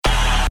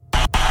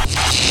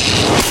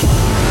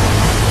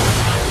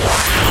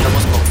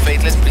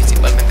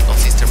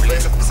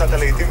להקת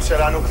הלהיטים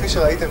שלנו, כפי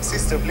שראיתם,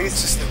 סיסטר בליס.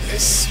 סיסטר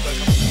בליס,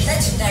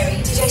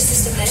 legendary DJ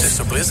Sister Bliss.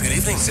 Sister Bliss, good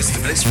evening. Sister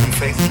Bliss from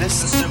Faithless.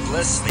 Sister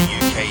Bliss, the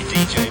UK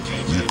DJ.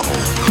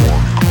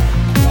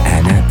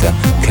 And at the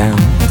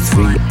count of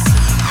 3,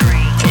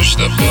 push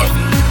the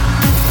button.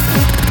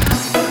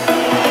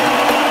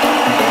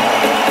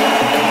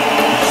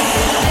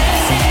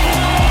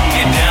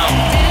 Get down.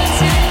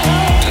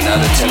 Do not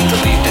attempt to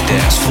leave the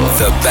dance floor.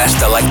 the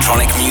best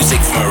electronic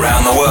music from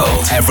around the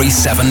world every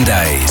 7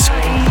 days.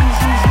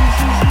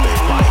 They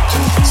like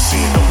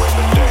seeing the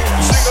women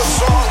dance. Sing a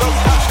song of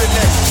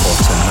happiness. For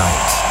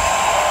tonight,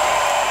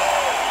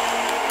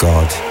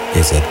 God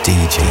is a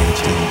DJ.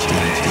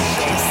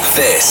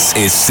 This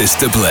is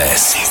Sister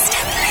Bliss.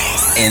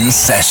 In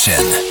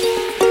session.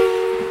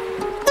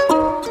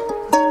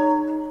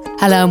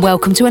 Hello and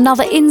welcome to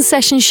another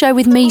in-session show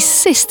with me,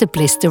 Sister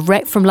Bliss,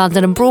 direct from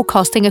London and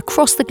broadcasting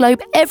across the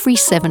globe every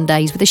 7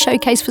 days with a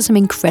showcase for some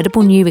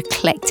incredible new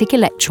eclectic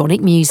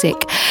electronic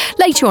music.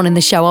 Later on in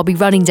the show, I'll be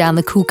running down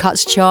the Cool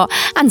Cuts chart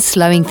and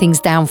slowing things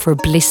down for a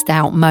blissed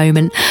out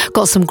moment.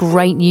 Got some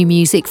great new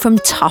music from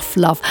Tough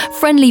Love,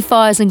 Friendly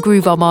Fires and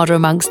Groove Armada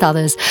amongst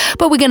others.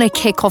 But we're going to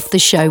kick off the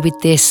show with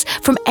this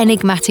from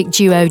enigmatic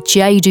duo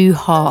Jadu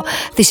Heart.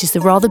 This is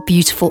the rather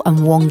beautiful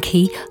and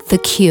wonky The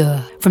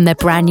Cure from their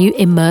brand new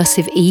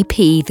immersive EP,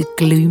 The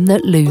Gloom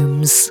That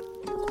Looms.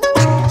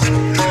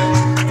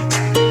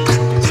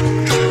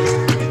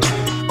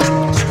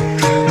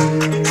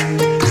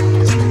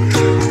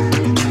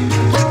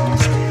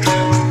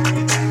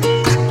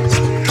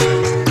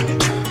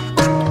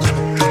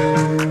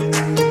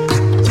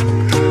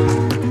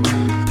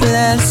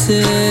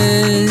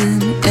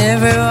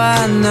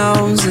 Everyone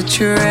knows that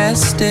you're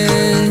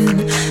resting.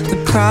 The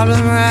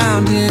problem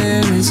around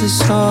here is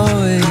it's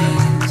always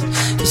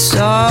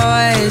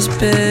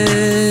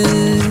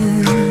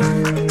been.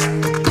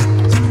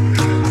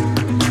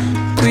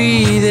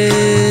 Breathe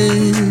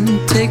in,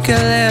 take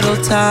a little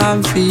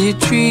time for your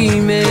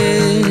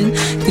dreaming.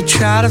 You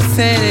try to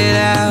fade it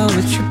out,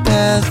 but your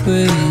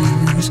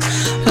pathways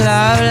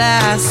love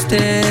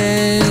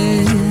lasting.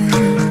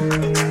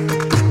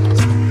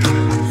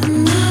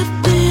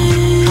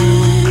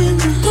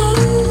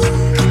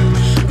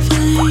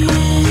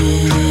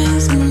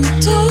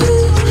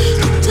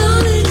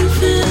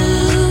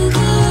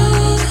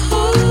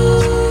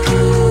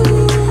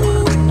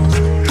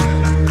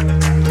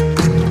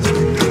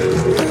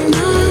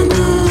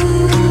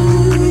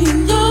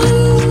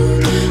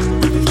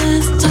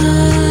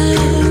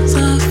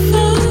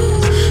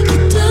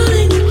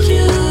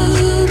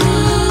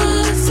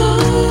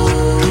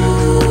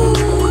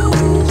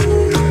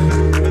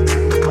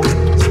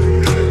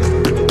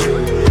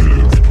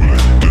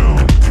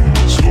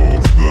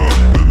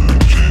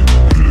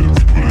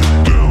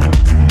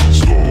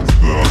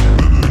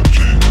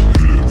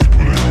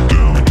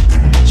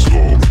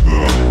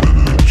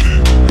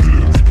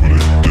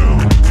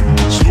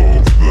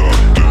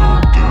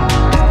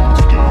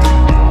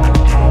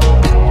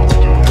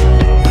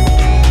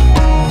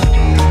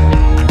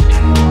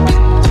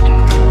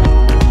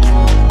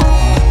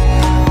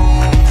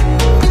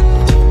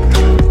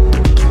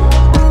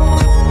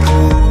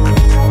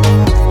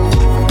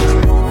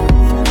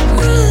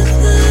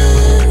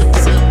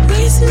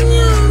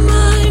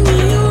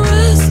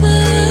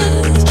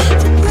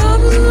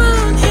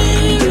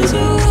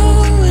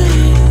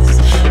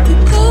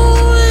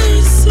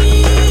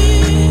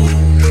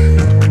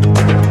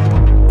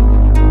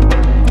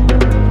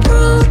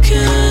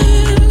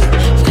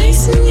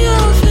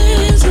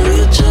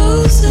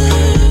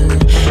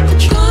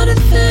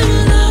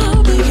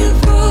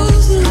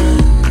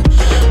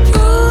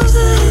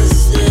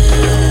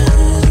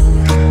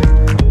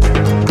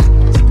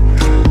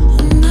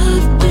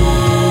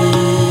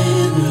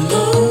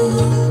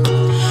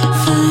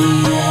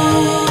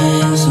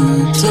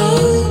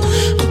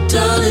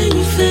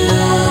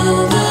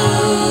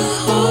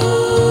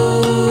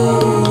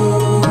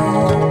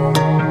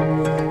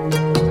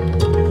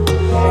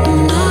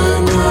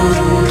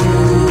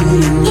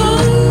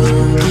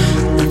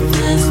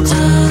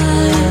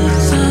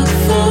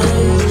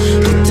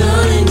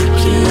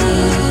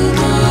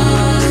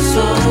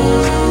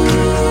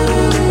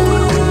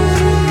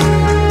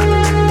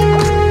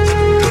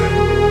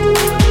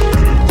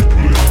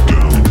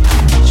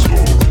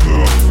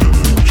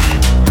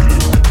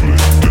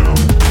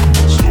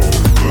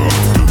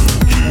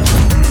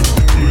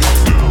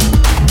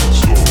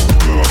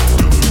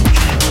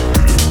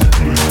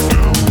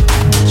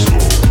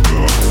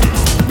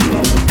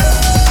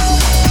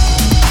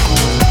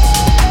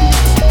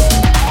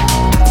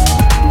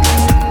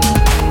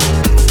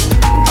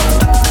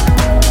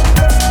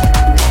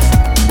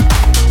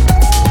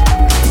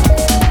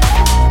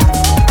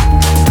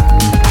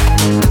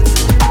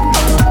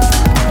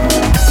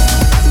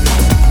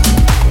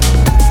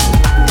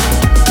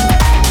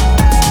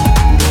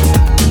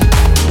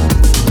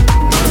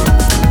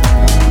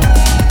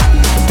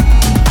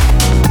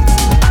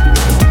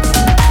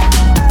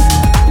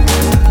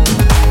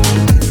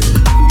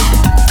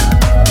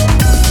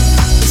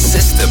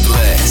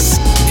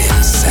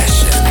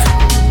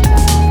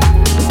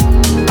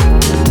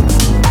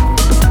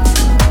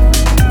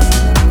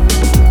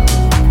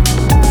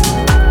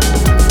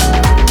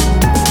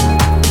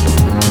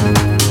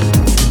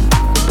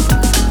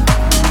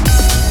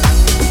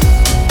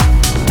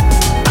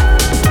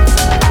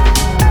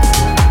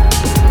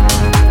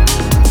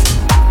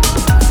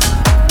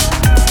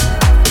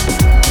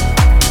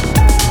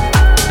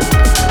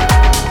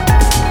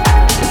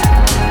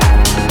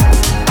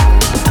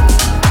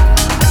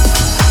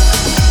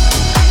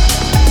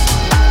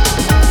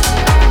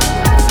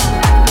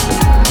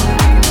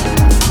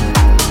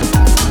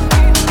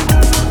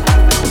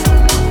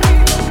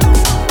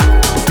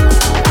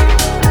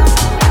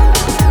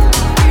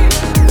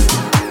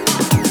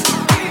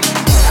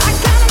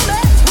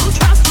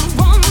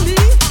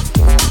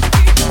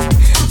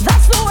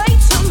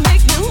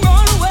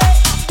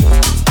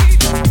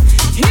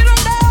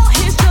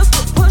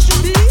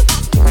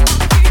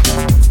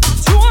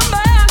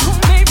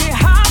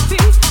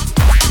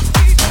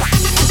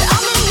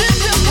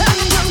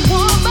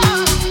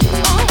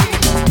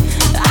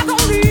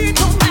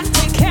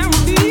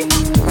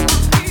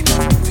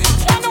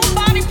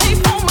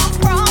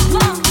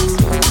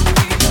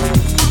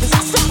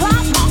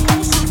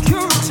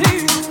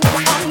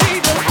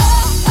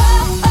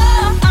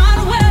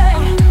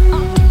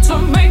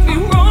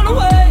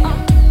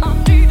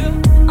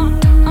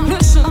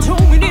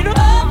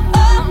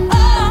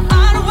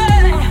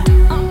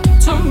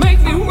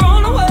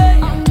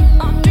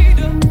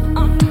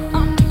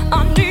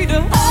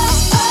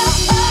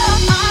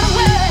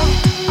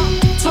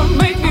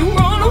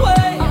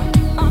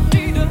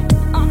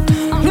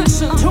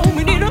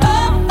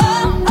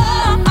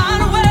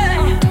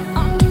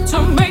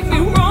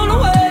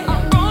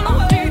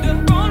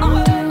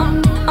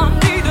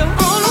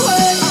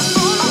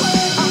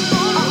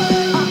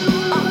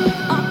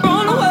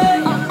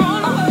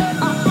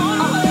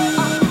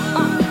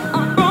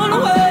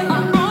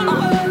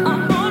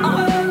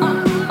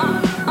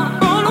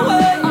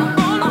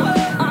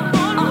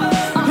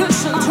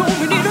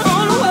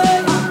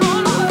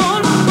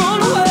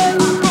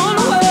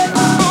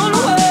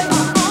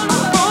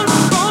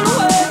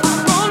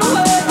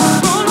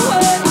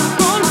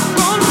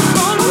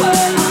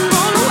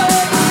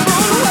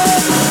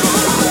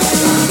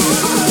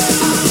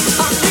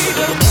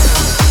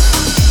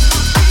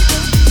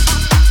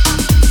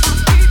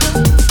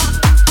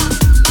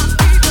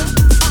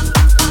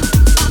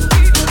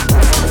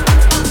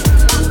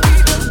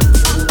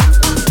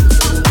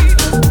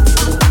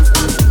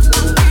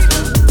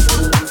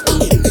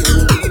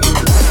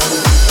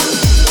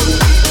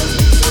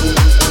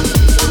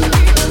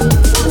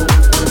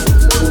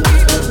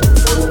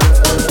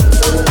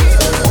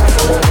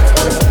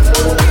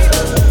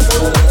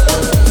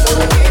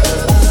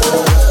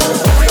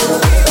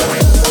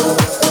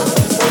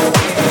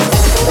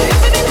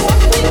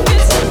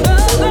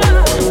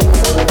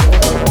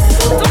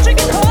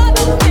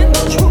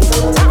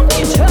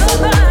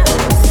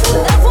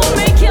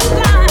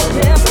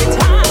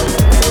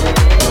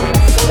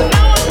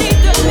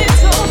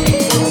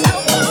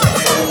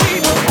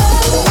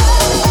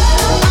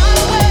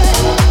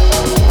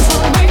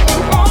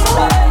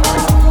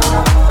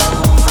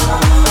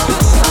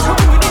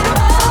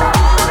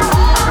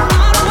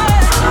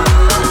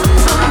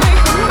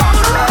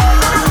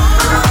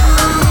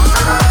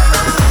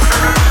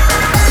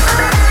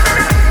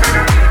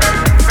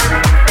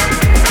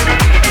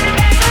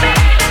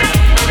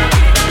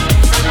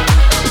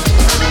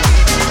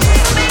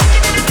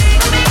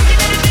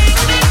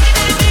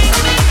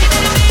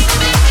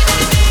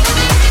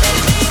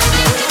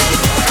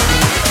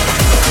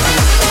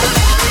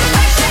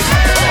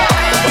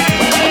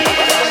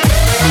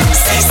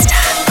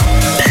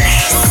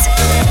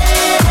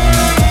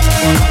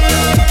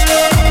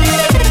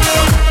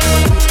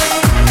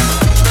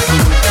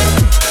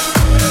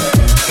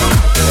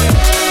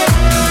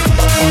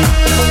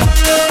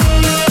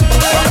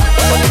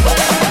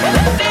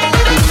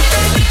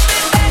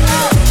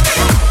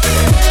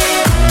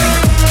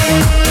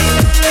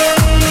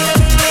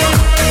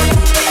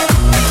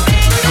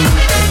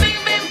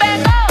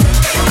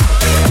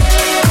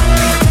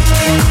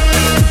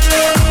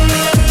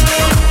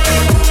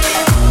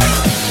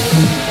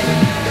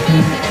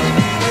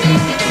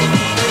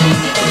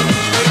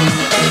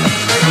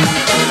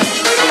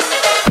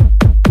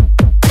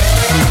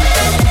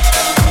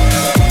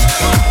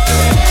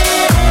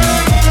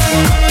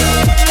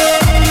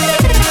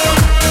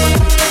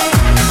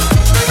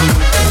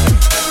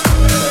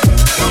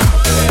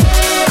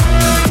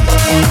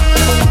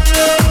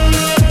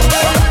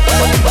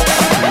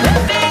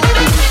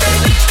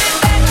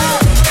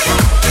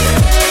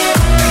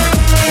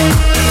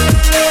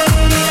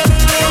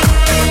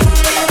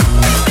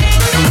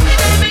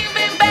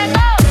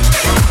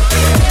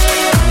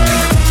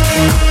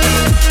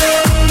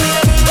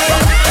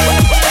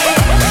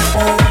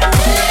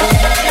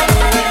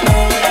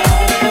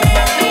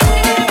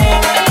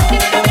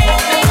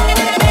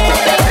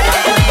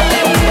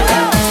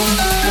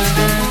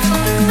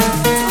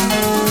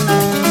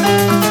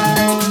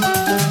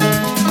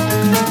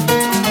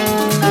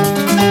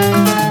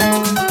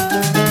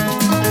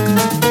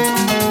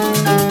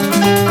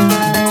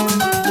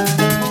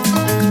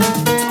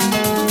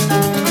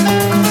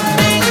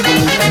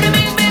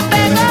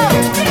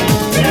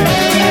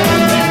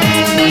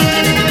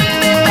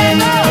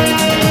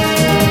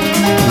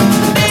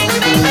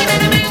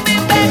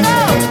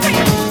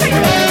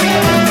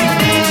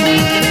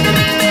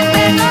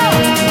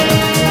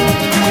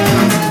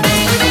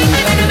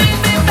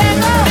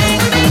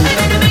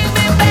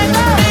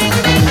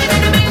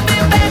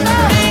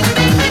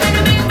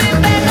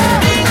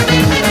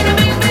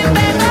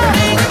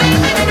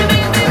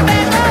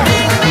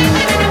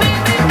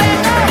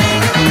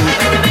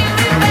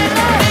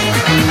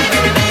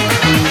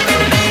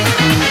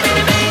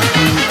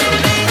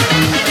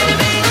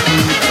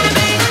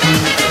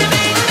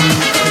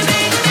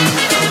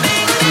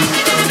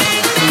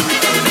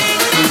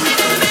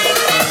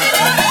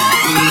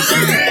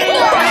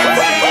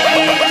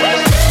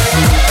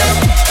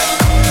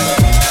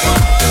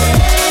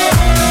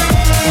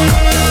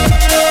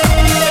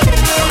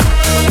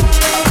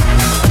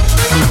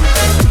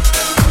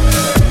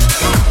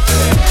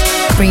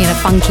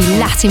 funky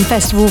Latin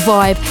festival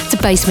vibe to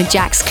Basement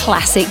Jaxx's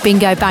classic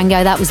Bingo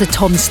Bango. That was the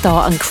Tom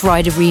Starr and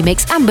Kryder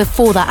remix. And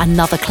before that,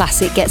 another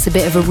classic gets a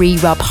bit of a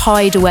re-rub,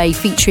 Hideaway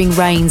featuring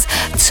Rain's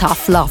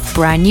Tough Love,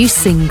 brand new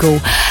single.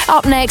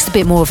 Up next, a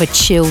bit more of a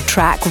chill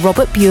track,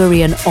 Robert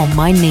Burian, On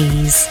My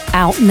Knees.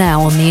 Out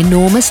now on the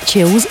Enormous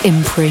Chills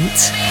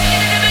imprint.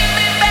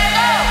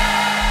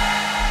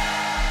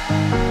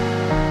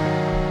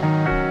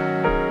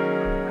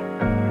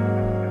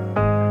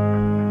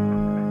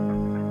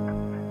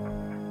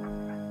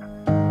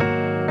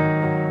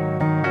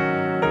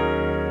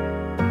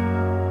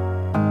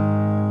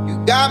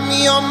 Got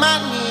me on my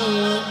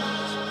knees.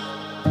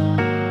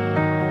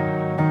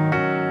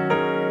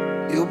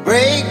 You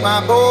break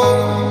my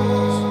bones.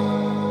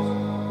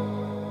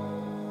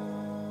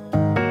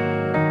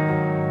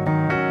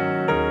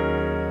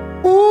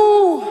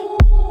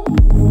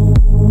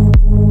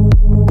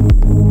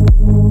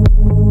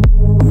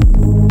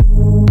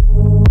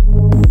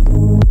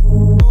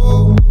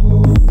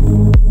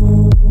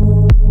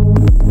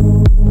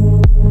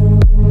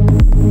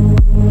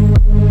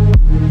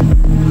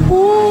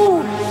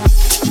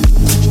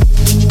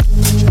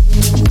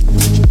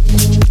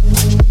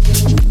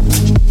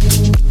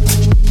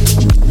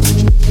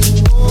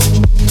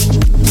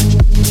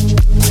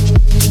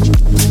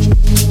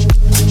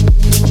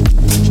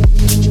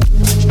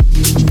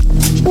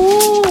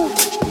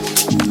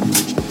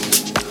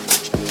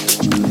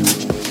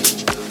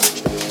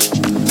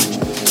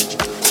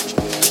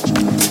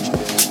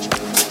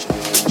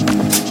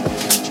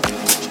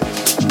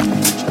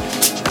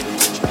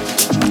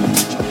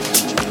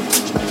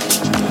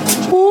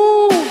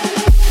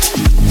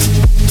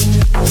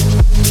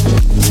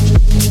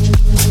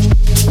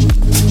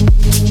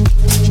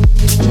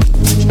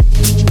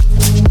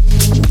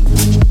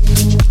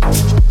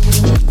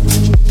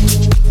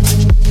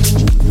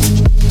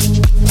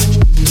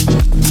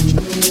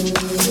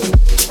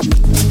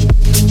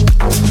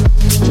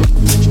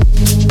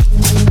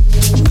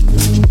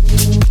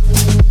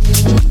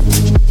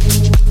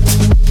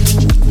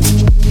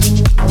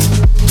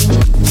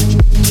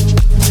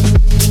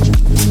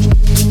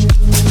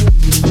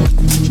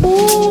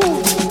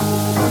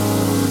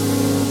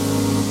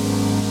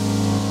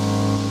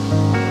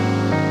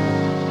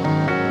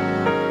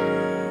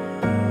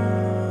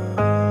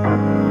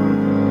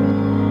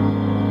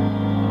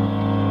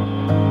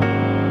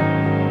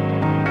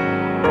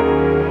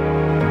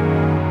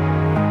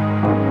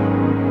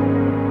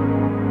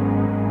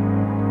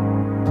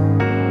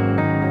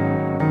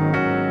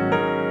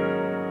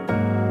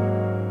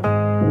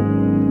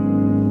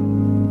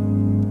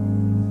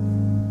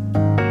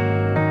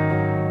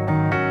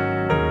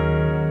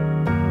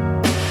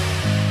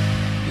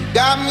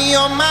 Got me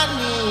on my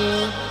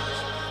knees.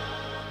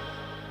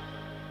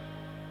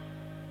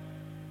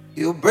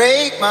 You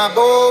break my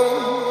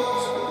bones.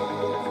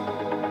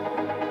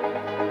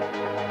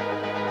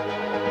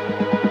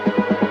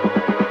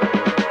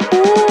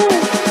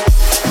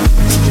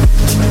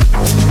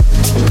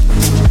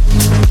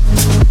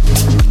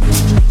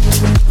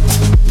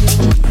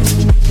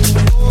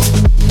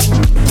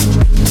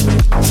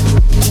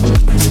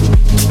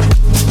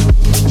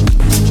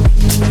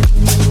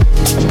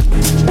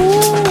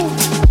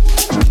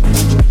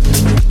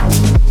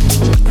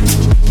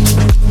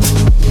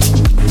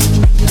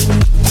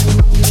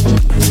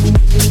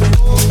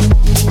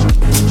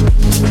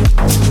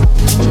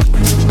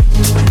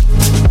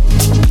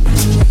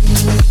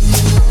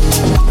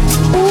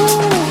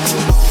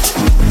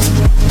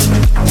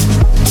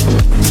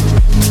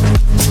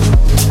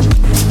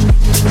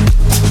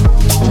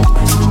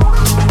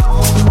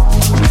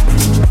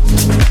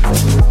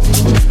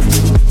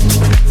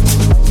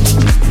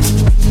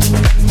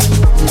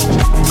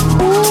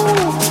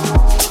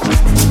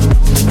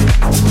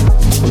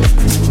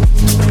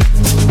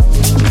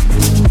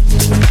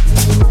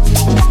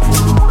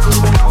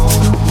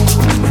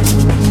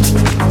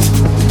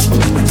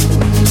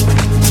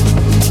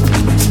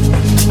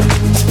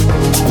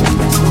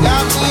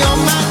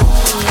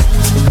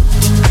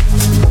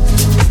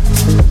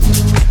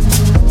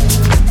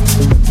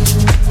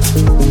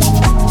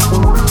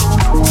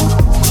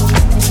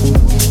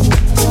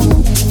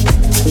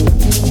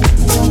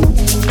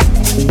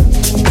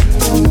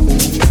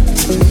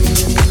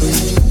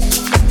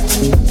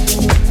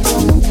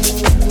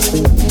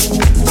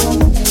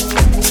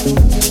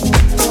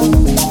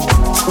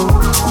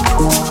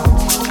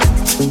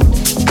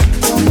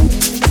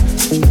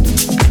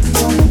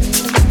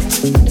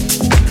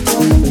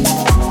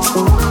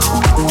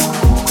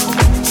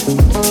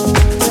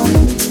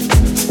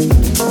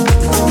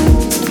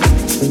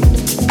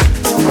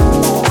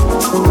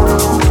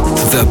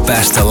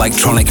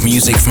 Electronic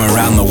music from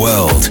around the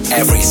world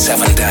every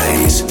 7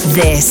 days.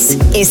 This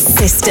is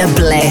Sister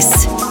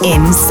Bliss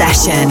in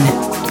session.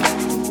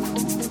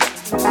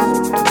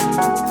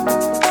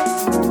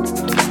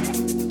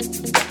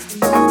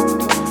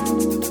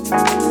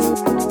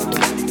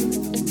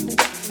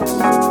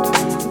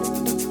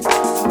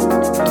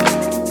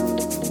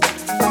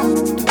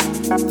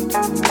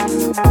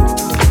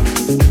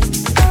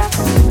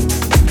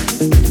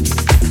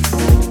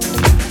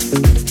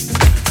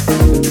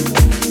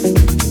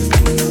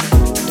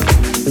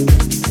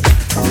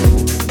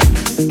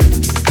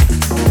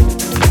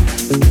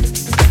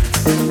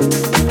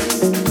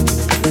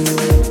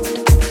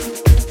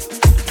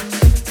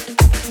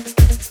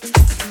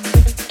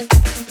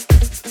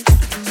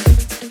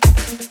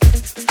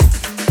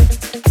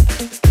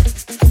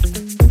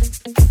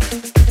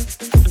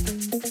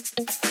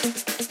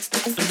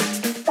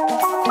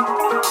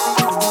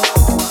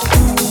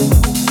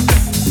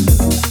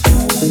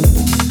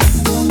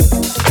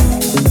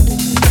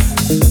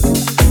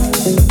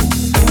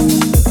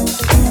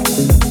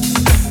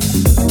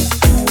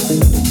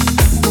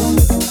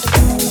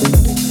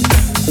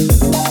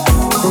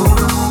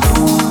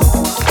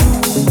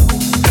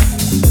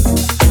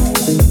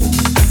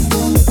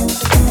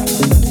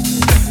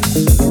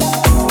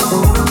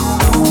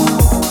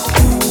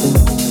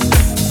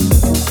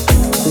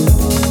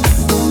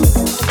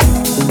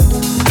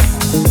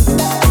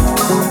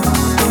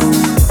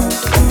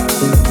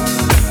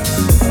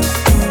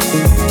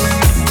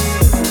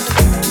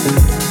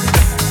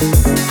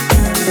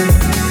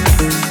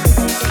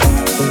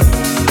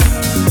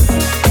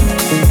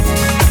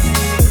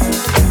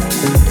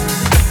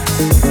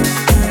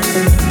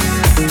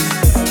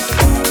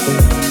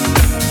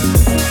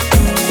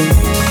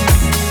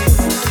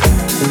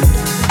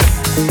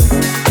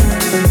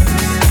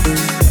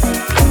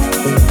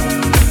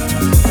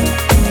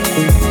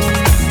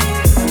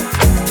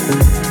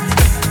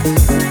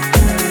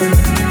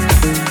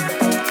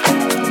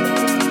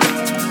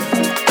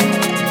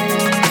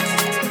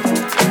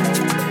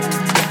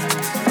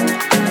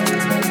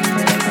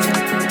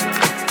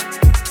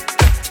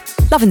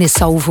 Loving this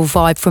soulful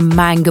vibe from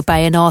Manga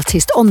Bay, an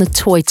artist on the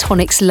Toy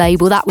Tonics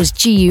label. That was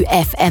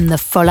GUFM, the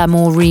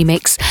Folamour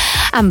remix.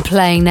 And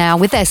playing now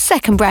with their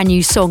second brand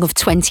new song of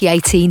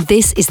 2018,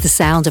 this is the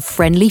sound of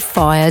Friendly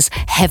Fire's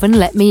Heaven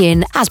Let Me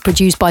In, as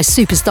produced by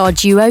superstar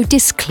duo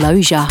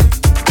Disclosure.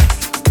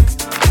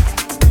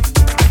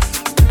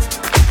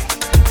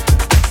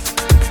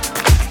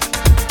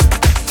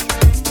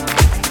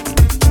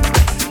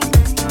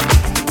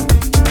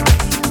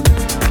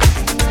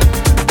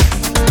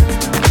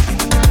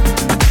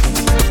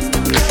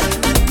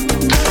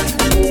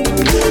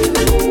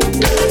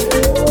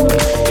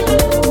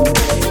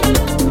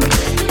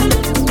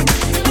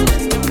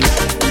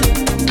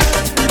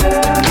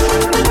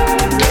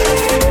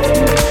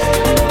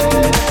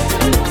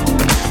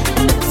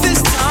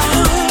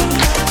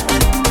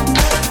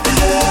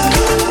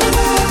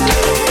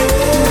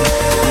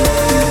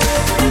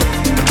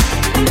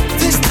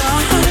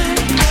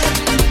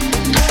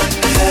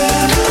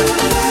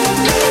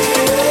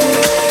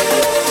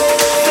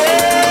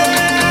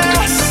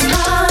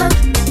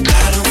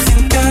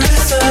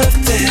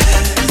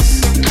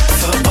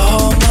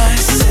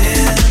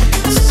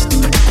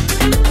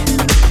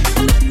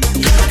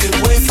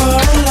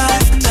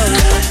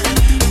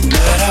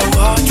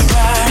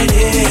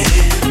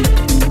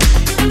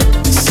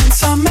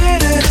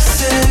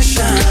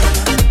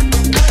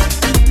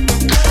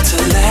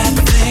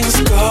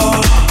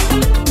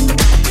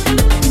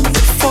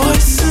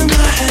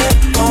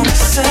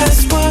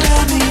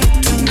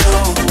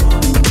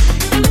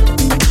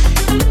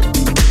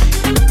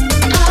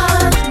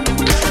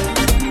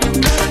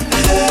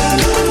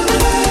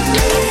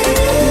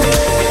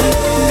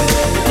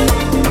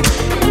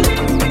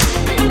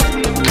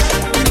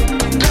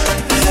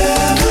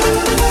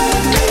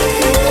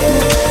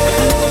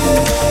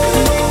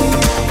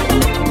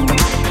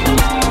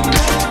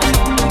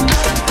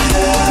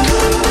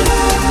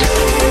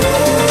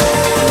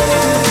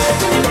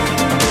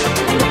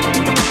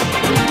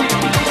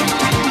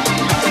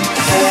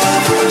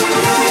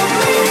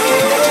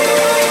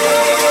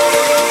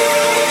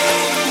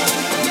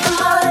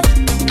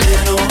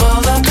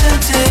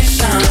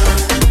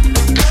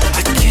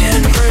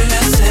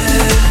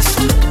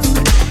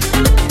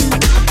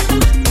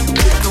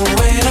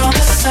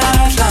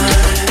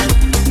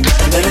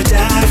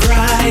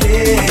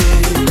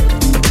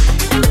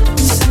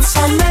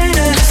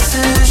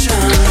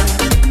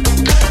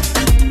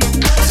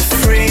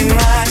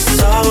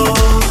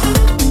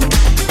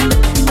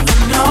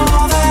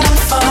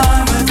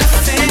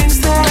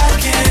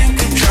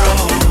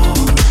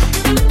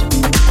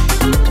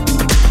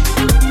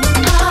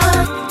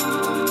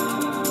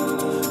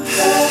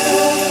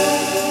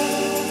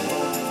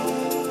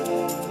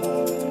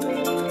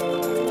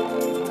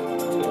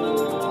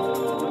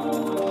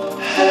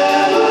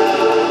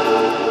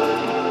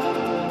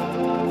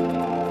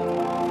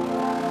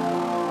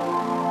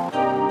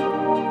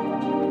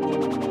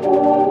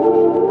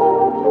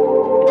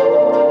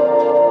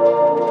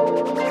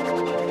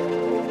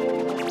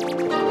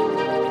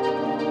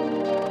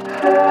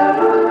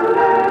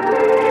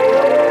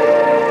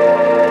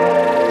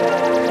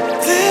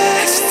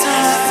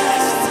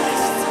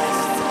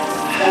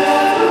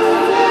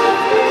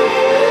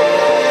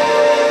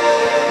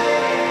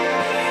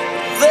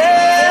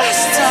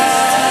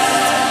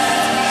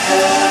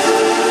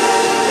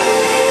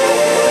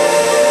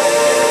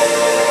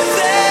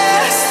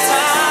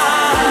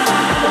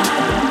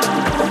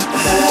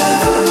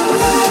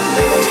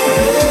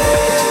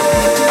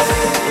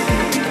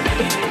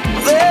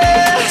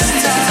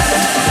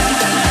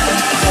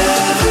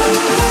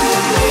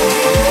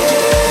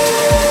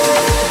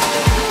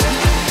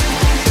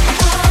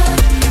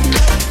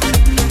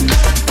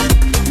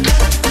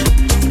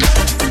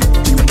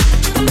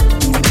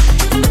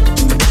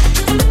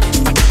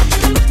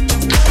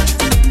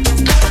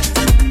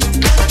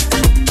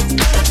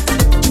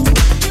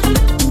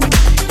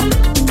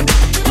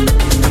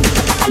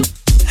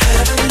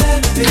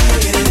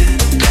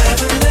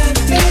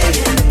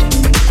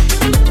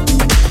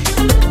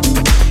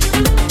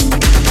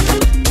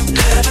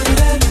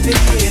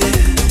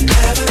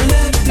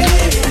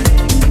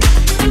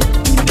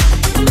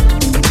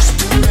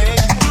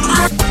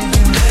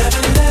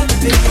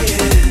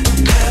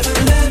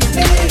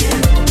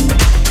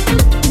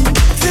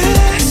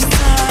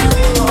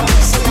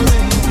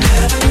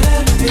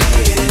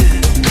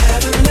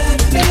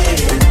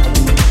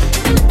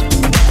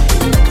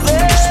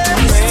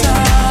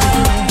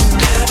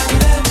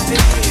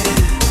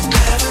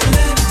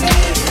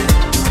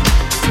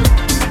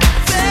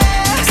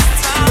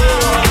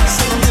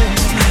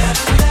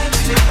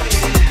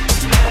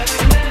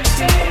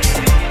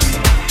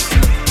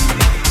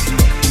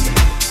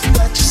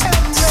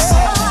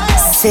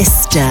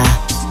 Sister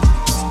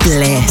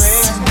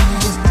Bliss.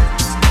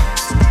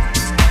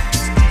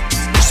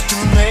 Just to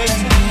make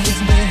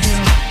me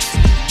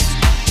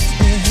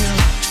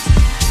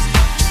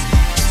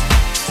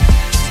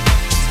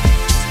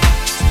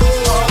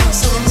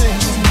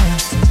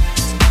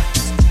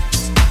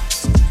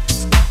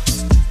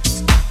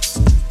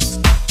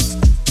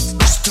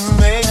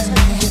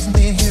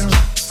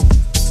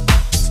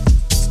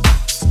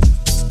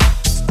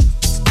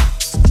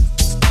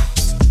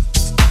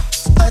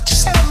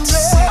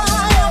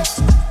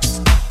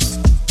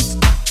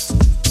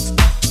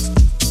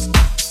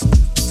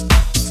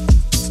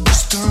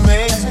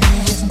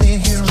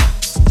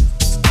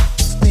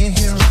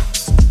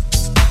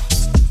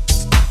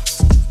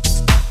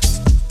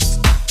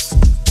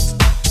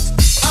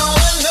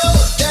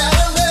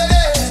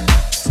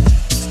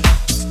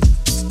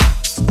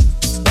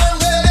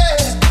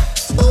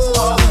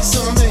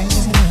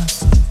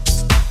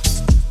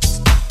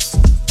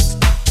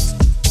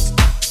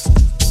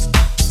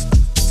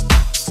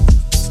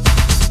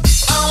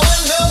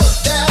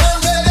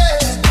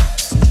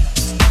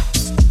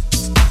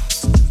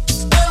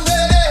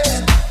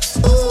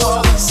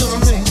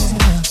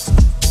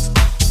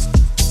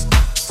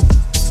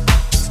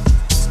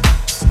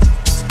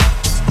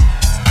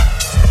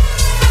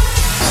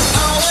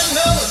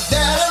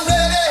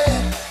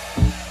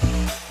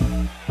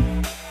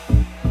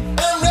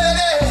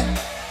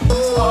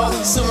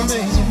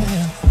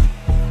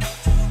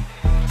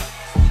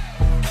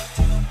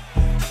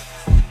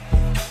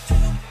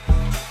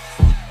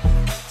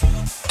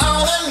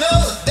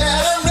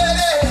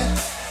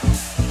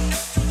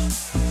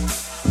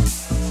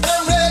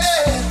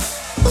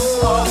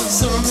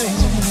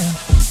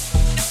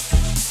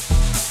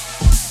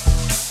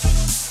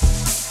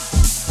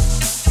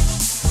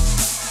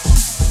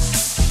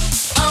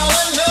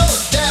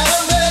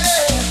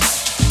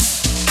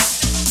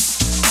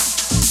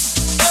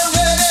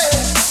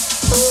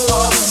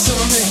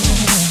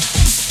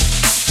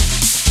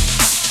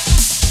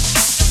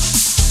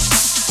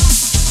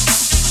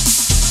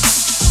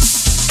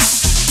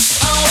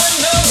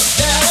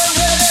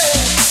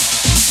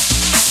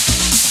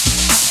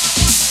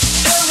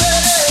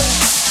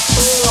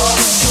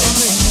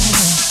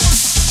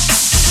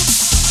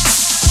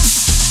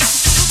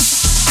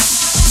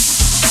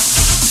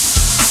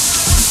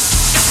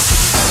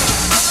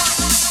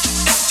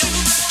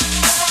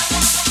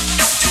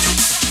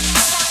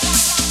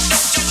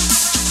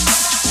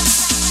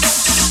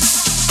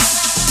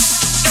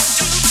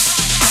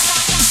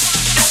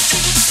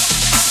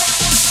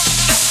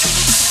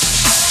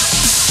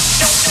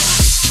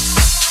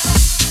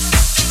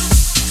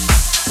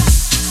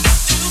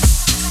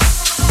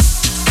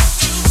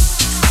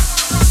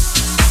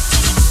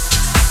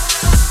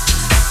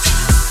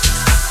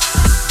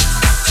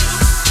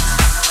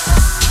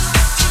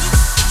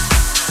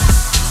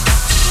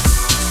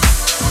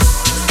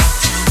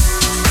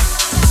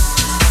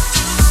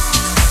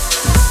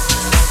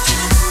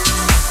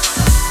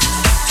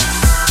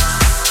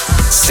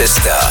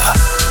Sister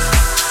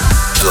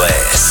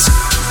Bliss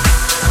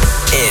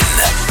in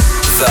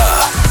the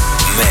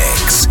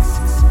mix.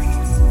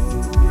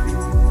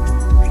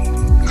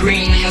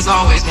 Green has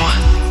always won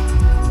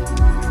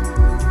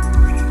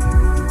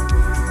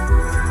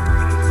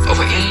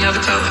over any other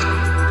color.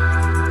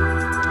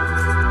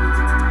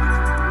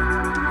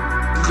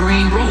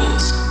 Green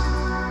rules.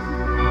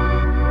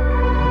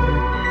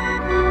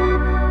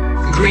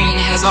 Green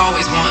has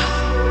always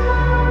won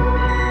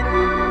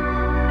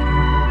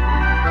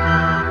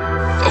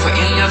over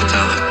any other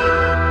color.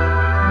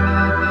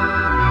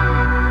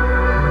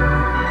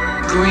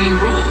 Green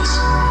rules.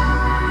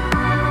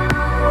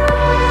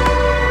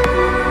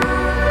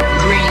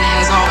 Green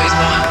has always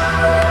won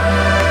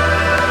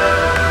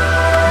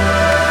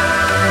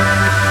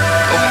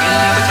over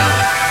any other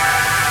color.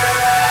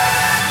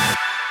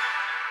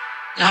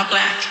 Not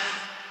black.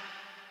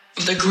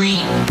 The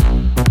green.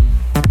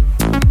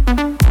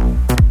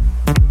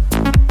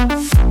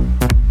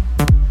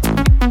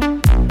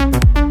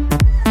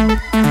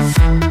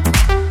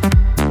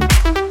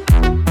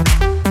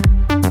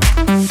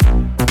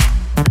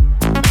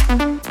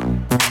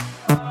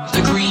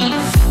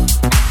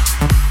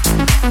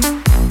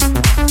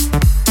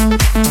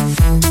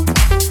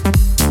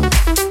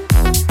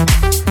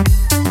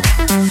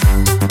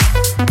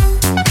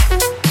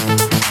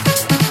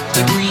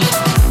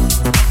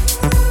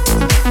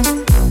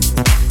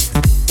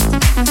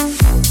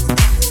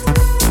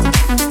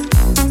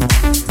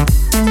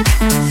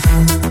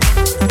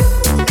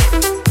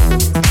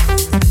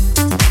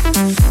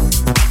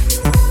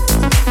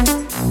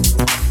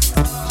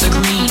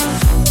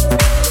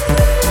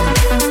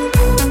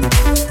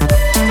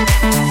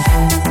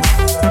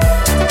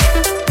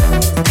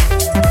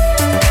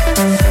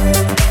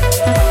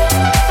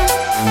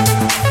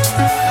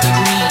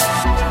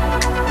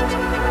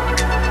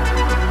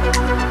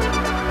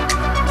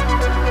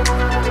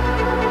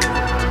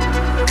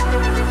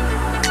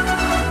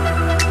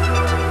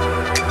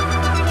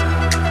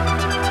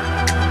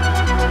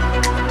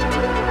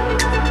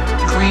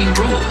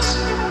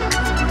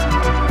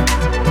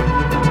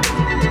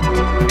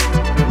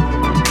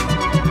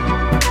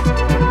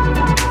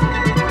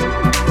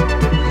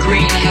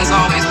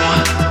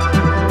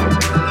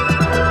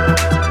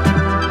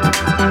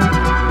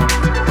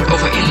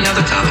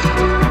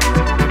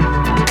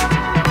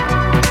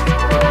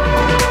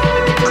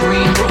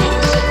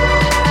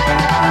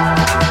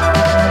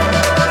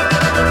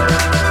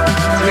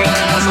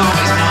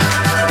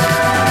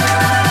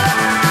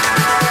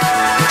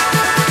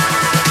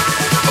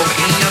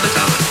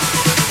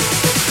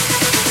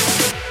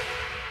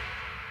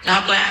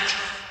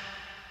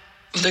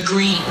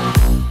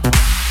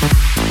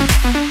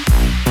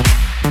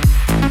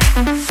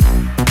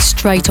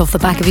 Straight off the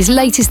back of his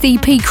latest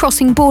EP,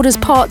 Crossing Borders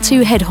Part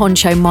 2, head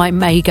honcho Mike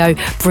Mago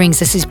brings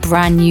us his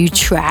brand new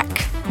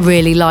track.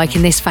 Really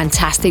liking this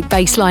fantastic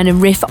bass line and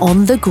riff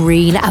on the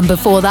green. And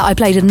before that, I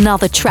played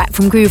another track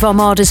from Groove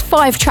Armada's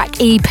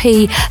 5-track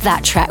EP.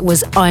 That track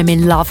was I'm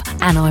in Love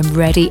and I'm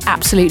Ready.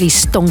 Absolutely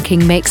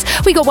stonking mix.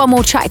 We got one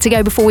more track to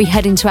go before we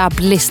head into our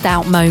blissed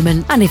out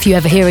moment. And if you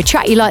ever hear a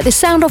track you like the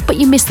sound of but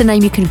you missed the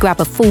name, you can grab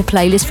a full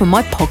playlist from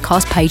my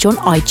podcast page on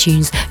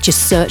iTunes.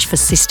 Just search for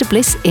Sister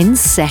Bliss in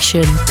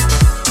Session.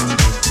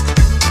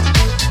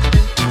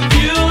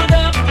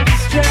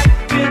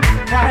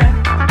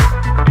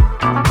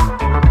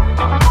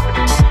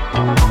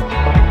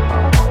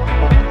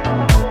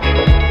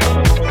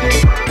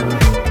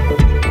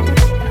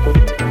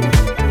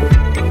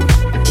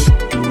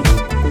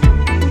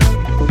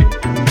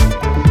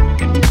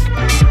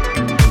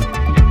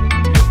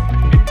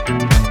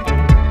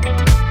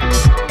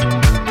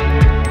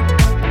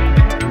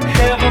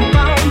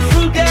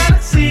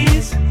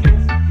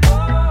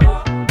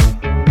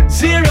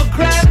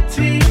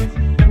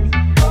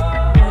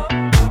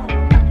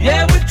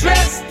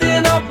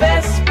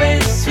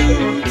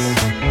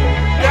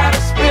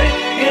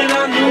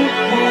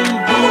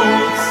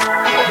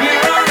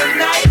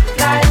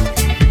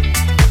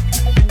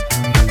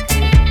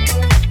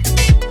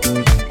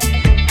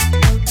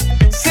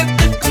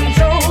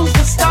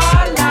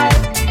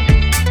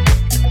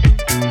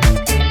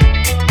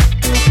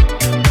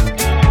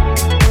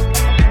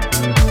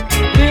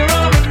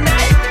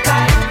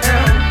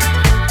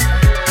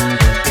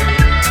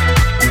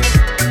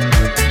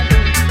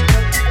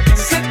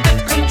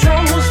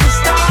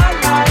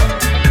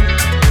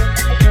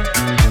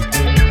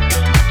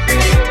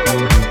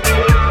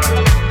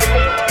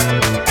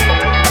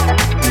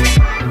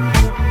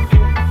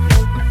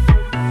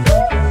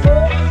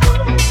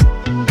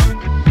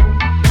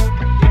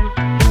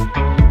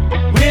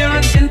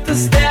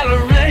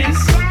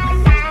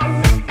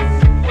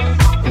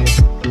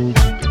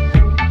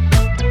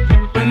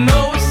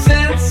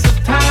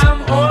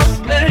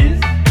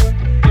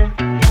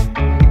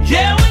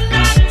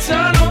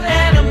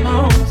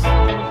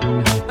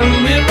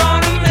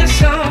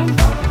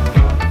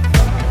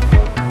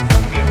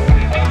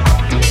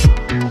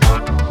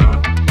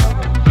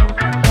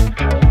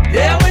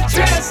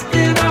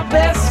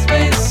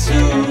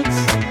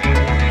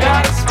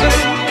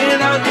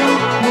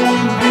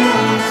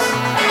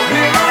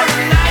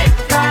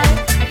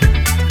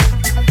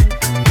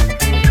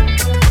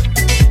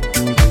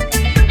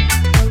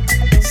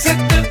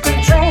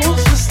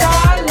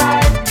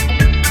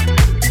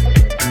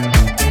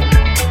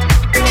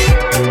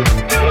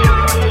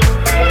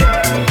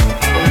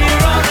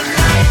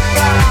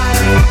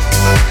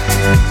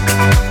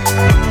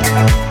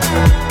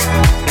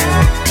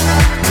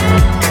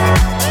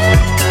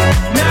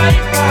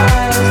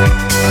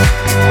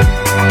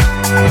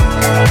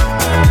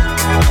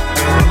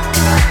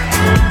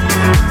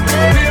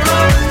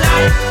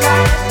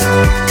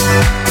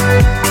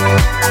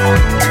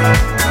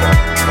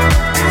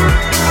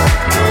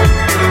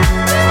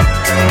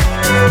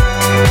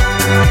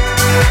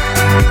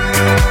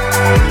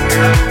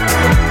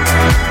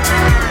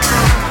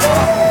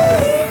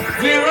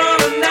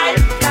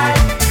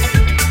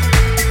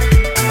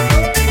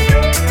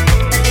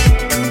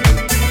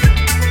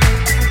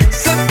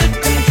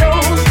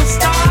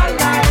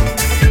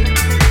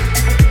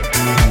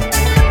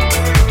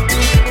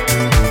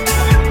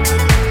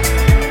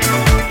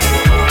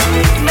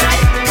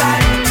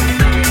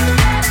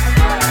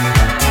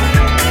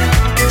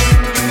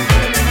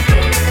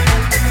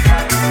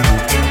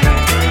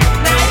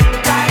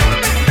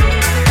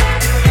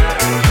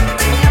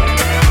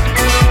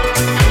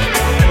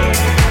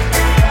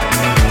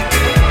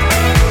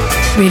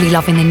 Really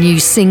loving the new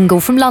single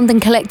from London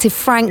collective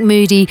Frank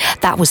Moody.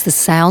 That was the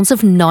sounds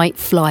of Night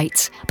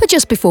Flight. But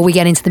just before we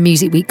get into the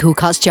Music Week Cool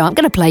Cuts chart, I'm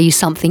going to play you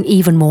something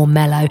even more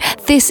mellow.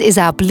 This is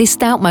our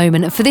blissed out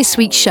moment, and for this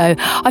week's show,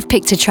 I've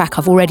picked a track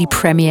I've already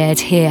premiered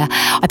here.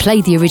 I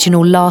played the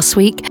original last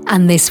week,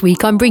 and this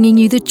week I'm bringing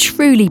you the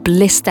truly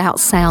blissed out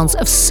sounds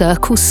of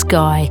Circle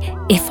Sky,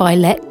 If I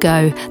Let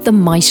Go, the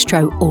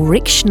maestro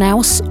Ulrich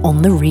Schnaus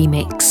on the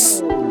remix.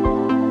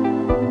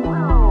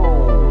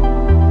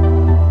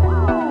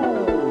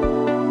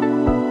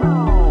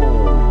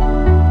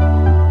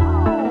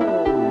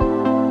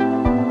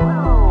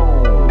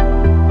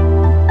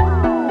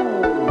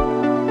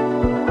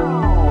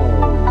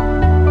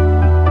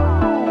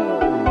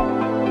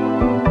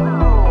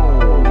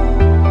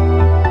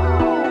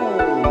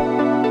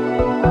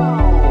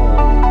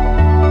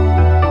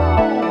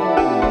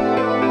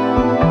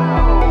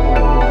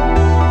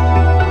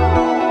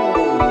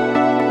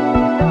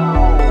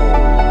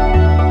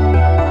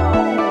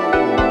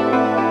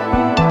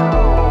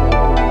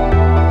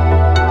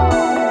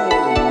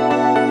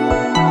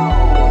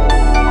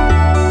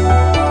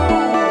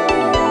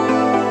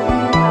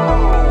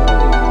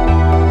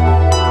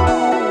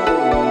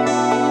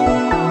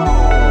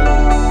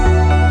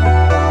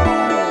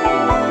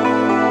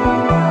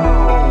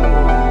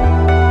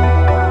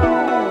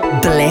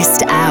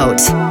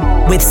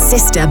 With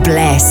Sister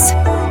Bliss.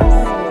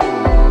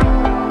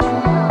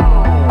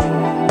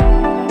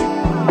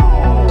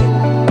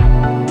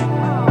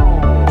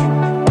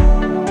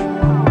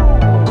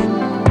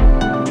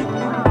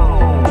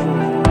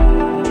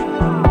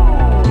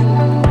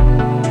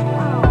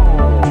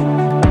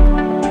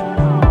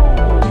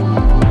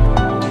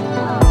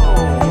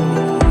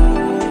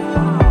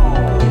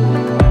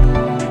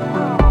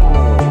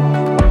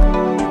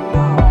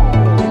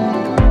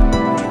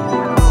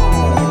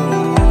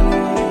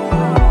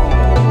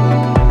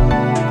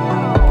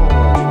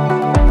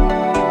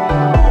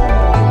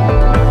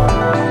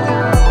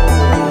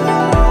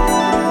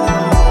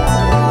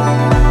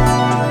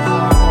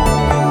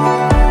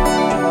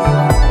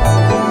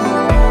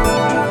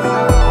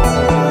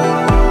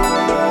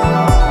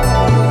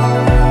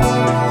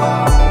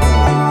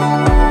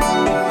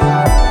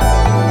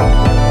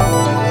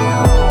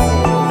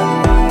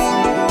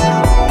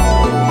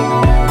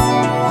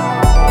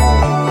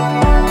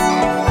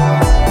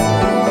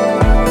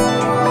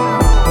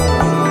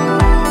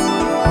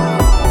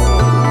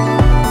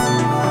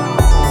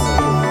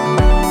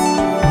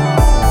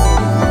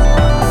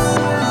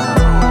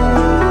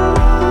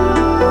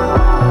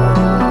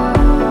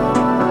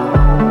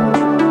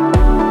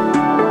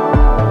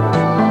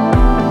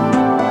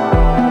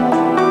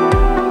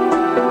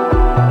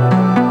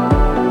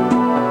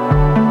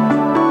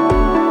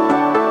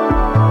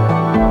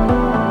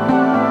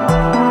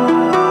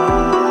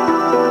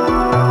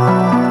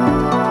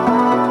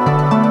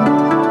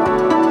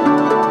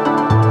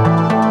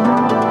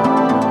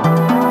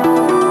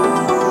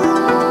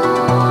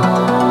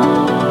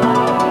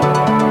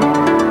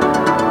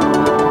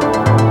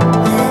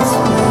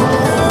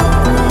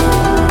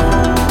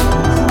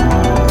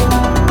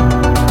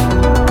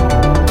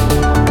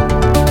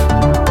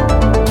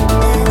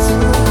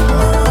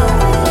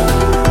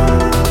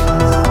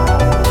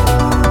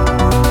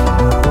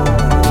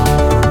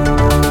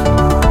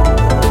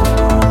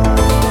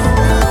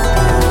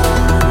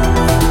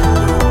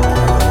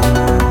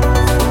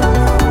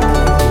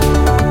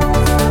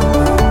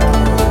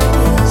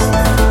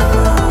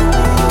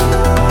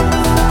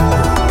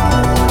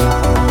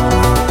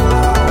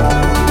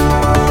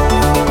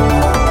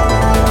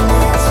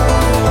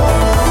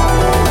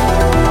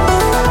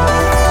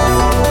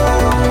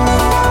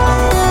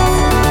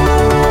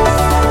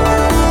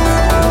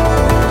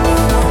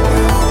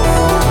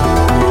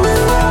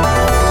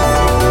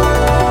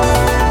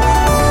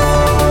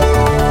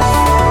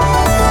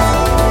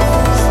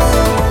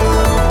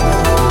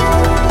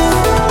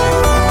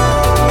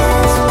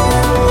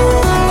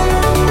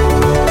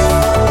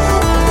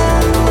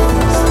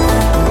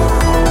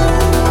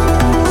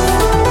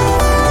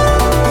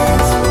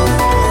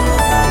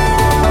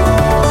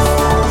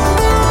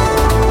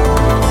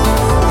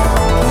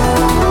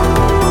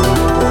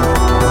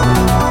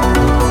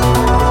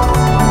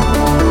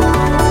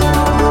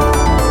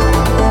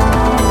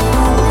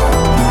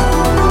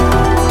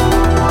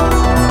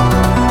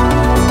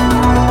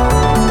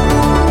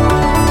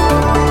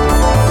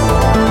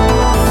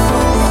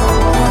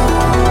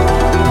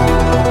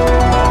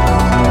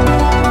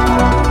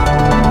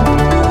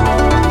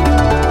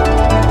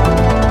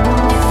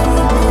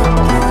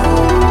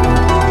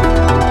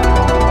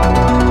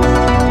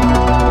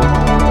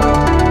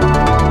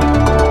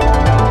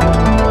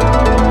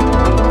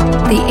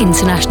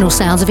 International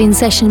sounds of In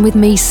Session with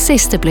me,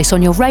 Sister Bliss,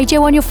 on your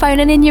radio, on your phone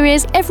and in your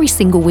ears every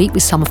single week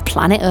with some of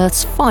planet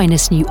Earth's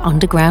finest new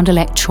underground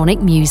electronic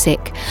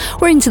music.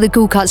 We're into the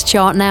Cool Cuts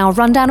chart now, a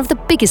rundown of the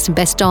biggest and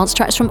best dance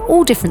tracks from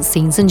all different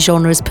scenes and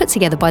genres put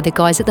together by the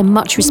guys at the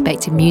much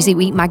respected Music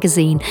Week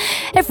magazine.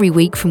 Every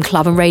week from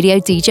club and radio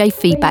DJ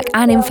feedback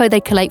and info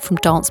they collate from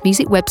dance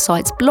music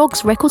websites,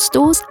 blogs, record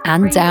stores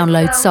and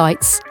download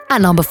sites. At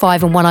number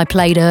 5, and one I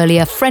played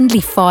earlier, Friendly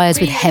Fires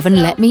with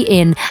Heaven Let Me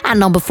In. At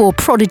number 4,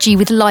 Prodigy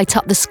with Light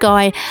Up the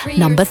Sky.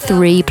 Number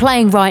 3,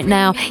 playing right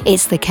now,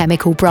 it's the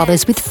Chemical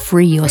Brothers with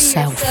Free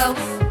Yourself.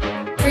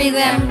 Free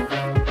them,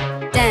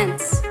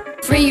 dance.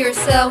 Free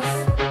yourself,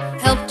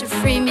 help to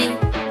free me.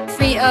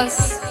 Free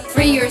us,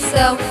 free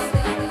yourself,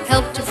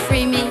 help to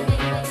free me.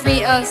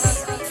 Free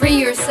us, free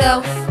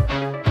yourself.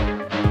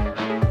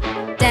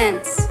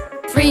 Dance,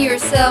 free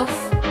yourself.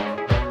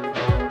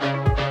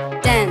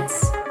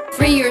 Dance,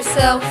 free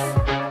yourself.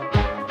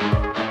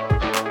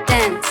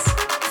 Dance,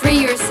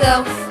 free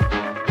yourself.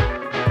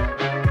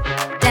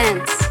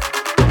 Dance.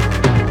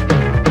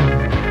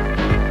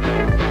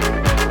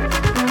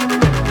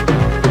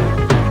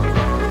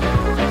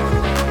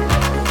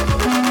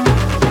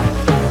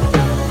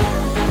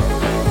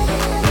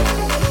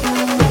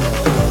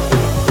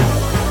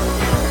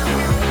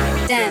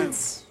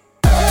 Dance.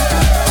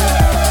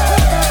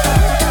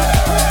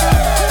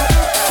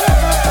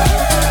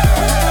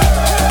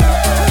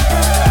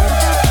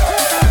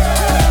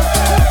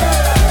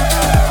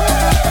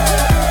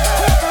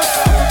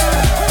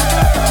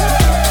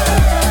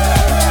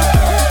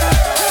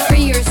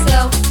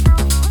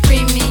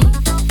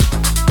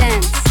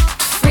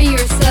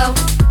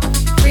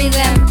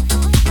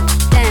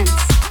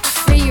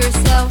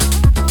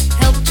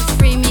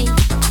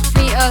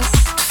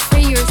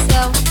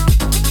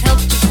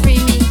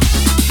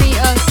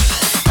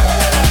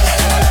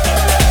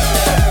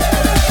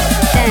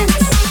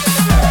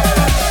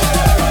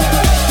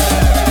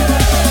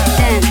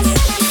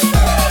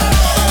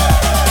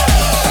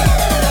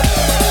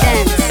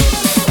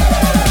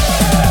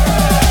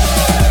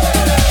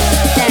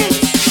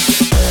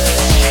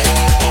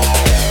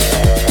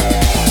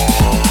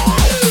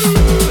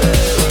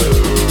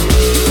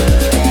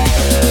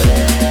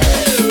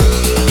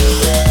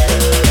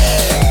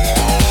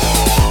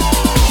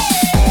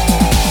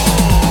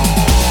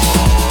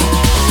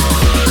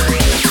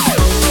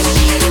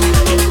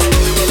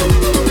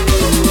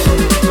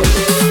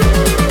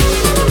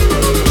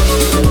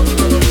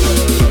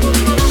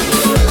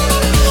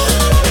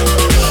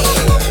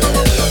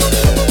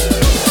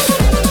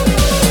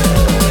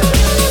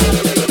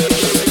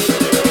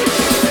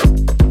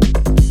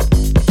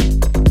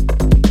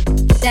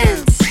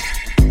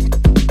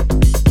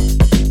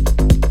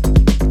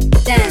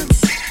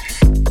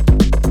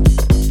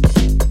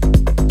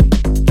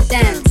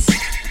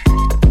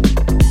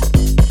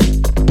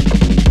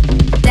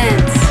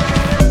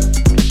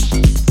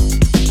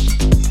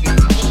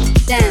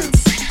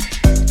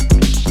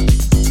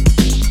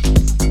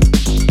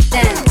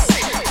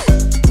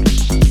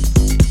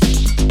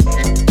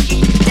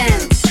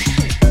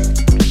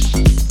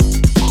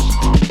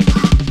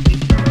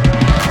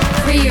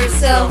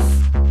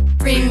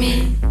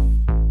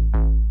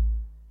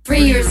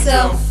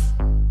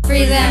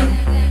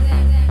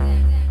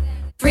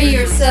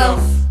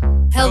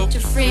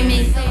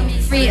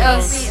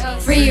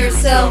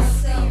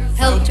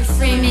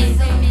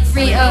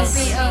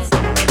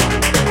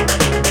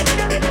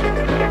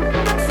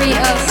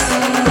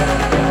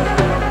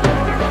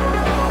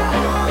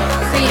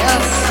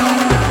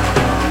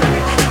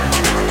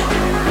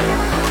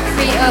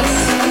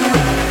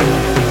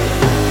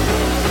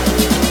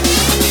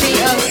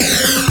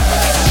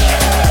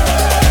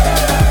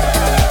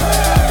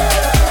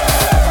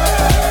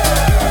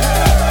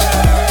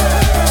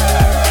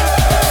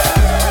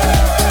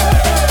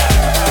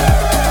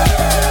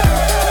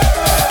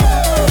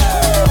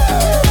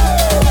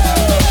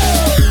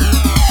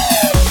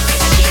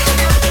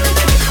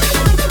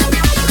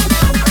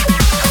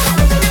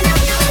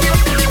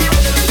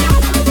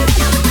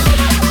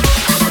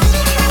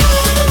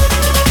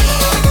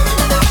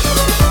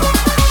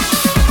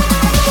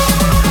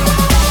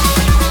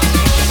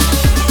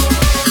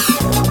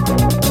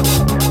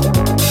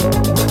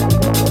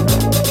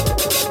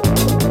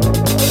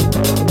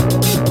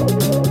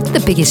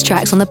 Biggest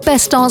tracks on the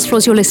best dance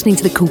floors. You're listening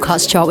to the Cool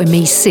Cuts chart with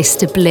me,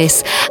 Sister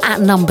Bliss.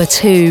 At number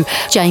 2,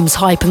 James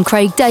Hype and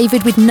Craig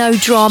David with No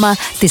Drama.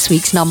 This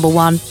week's number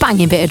 1,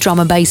 banging bit of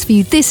drum and bass for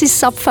you. This is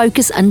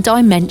Subfocus and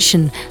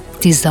Dimension,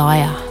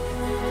 Desire.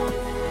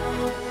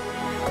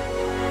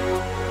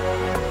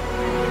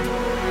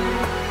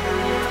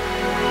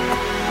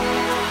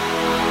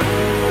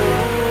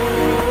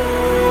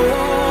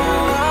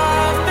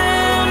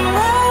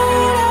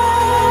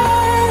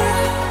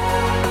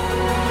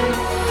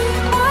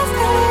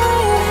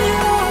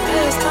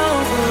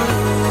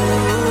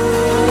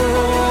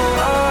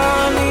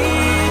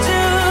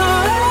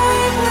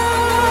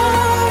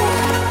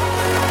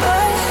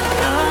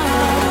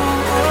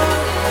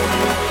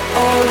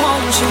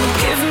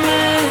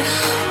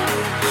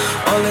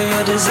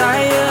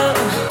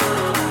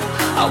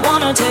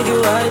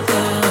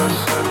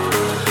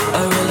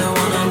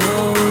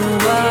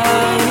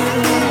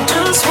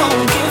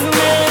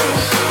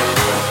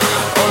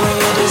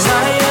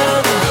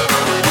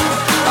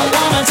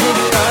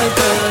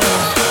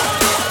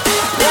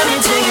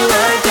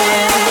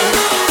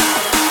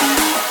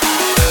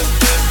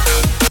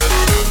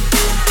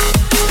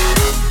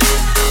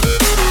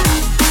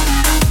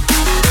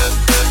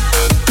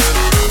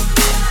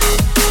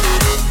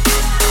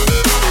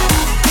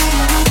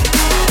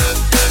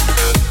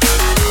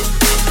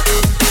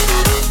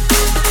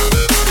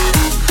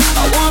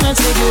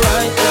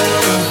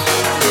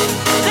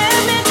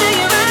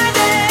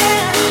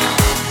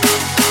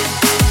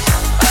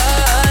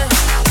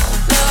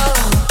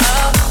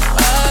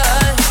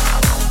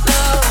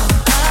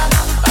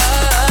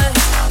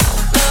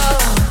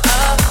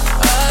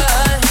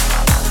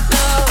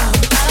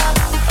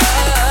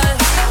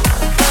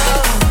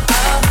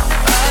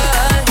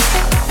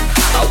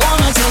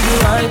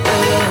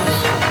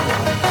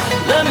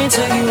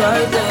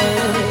 right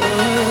there.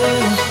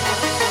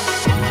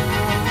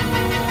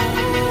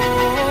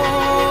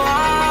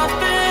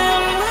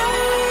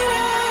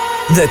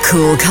 The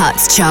Cool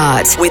Cuts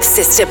Chart with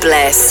Sister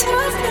Bliss.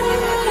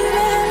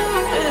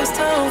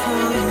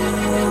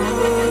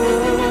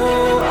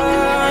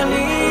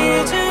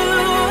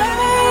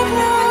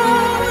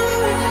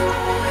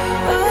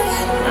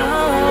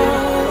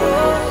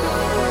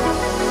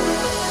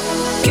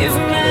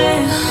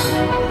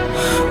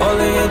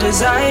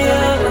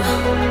 Desire,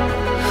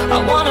 I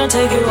wanna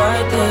take it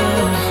right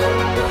there.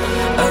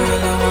 I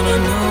really wanna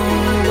know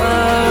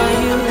why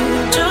you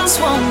just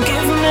won't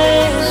give me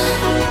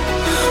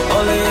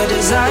all of your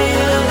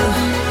desire.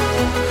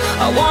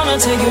 I wanna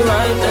take it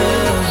right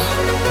there.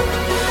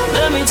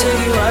 Let me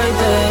take it right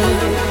there.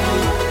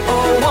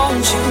 Oh,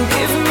 won't you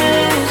give me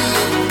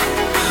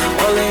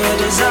all of your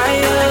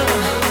desire?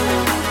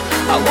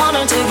 I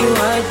wanna take it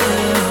right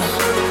there.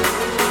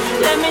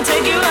 Let me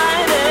take it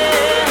right there.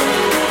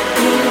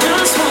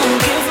 Just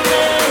won't give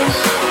me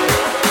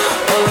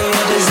all of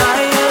your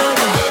desire.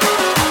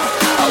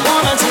 I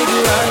wanna take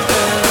you right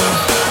there.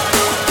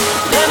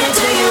 Let me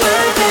take you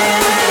right there.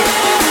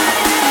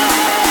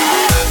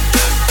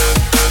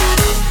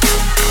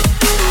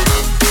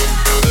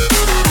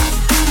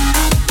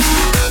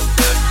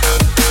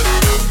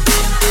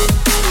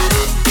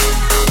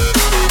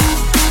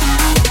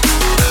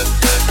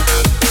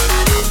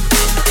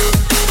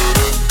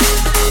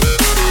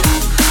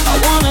 I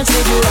wanna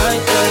take you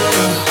right there.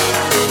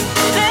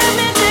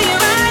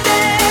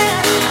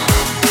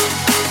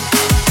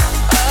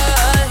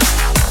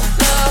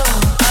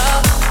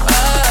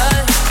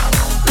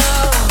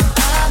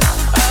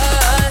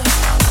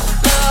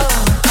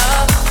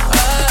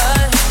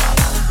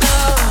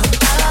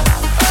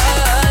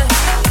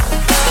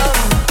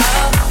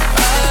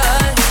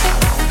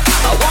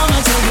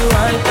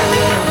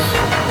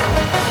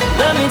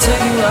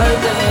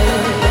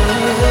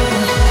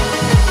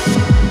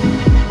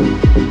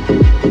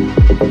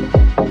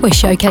 We're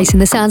showcasing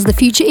the sounds of the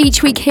future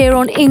each week here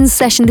on In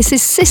Session. This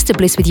is Sister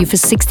Bliss with you for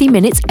 60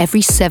 minutes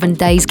every 7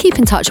 days. Keep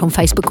in touch on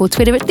Facebook or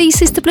Twitter at The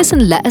Sister Bliss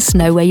and let us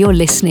know where you're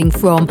listening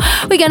from.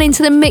 We're going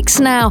into the mix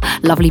now.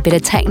 Lovely bit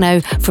of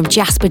techno from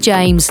Jasper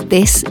James.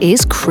 This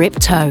is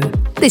Crypto.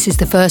 This is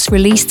the first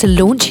release to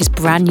launch his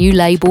brand new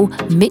label,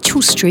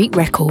 Mitchell Street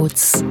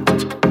Records.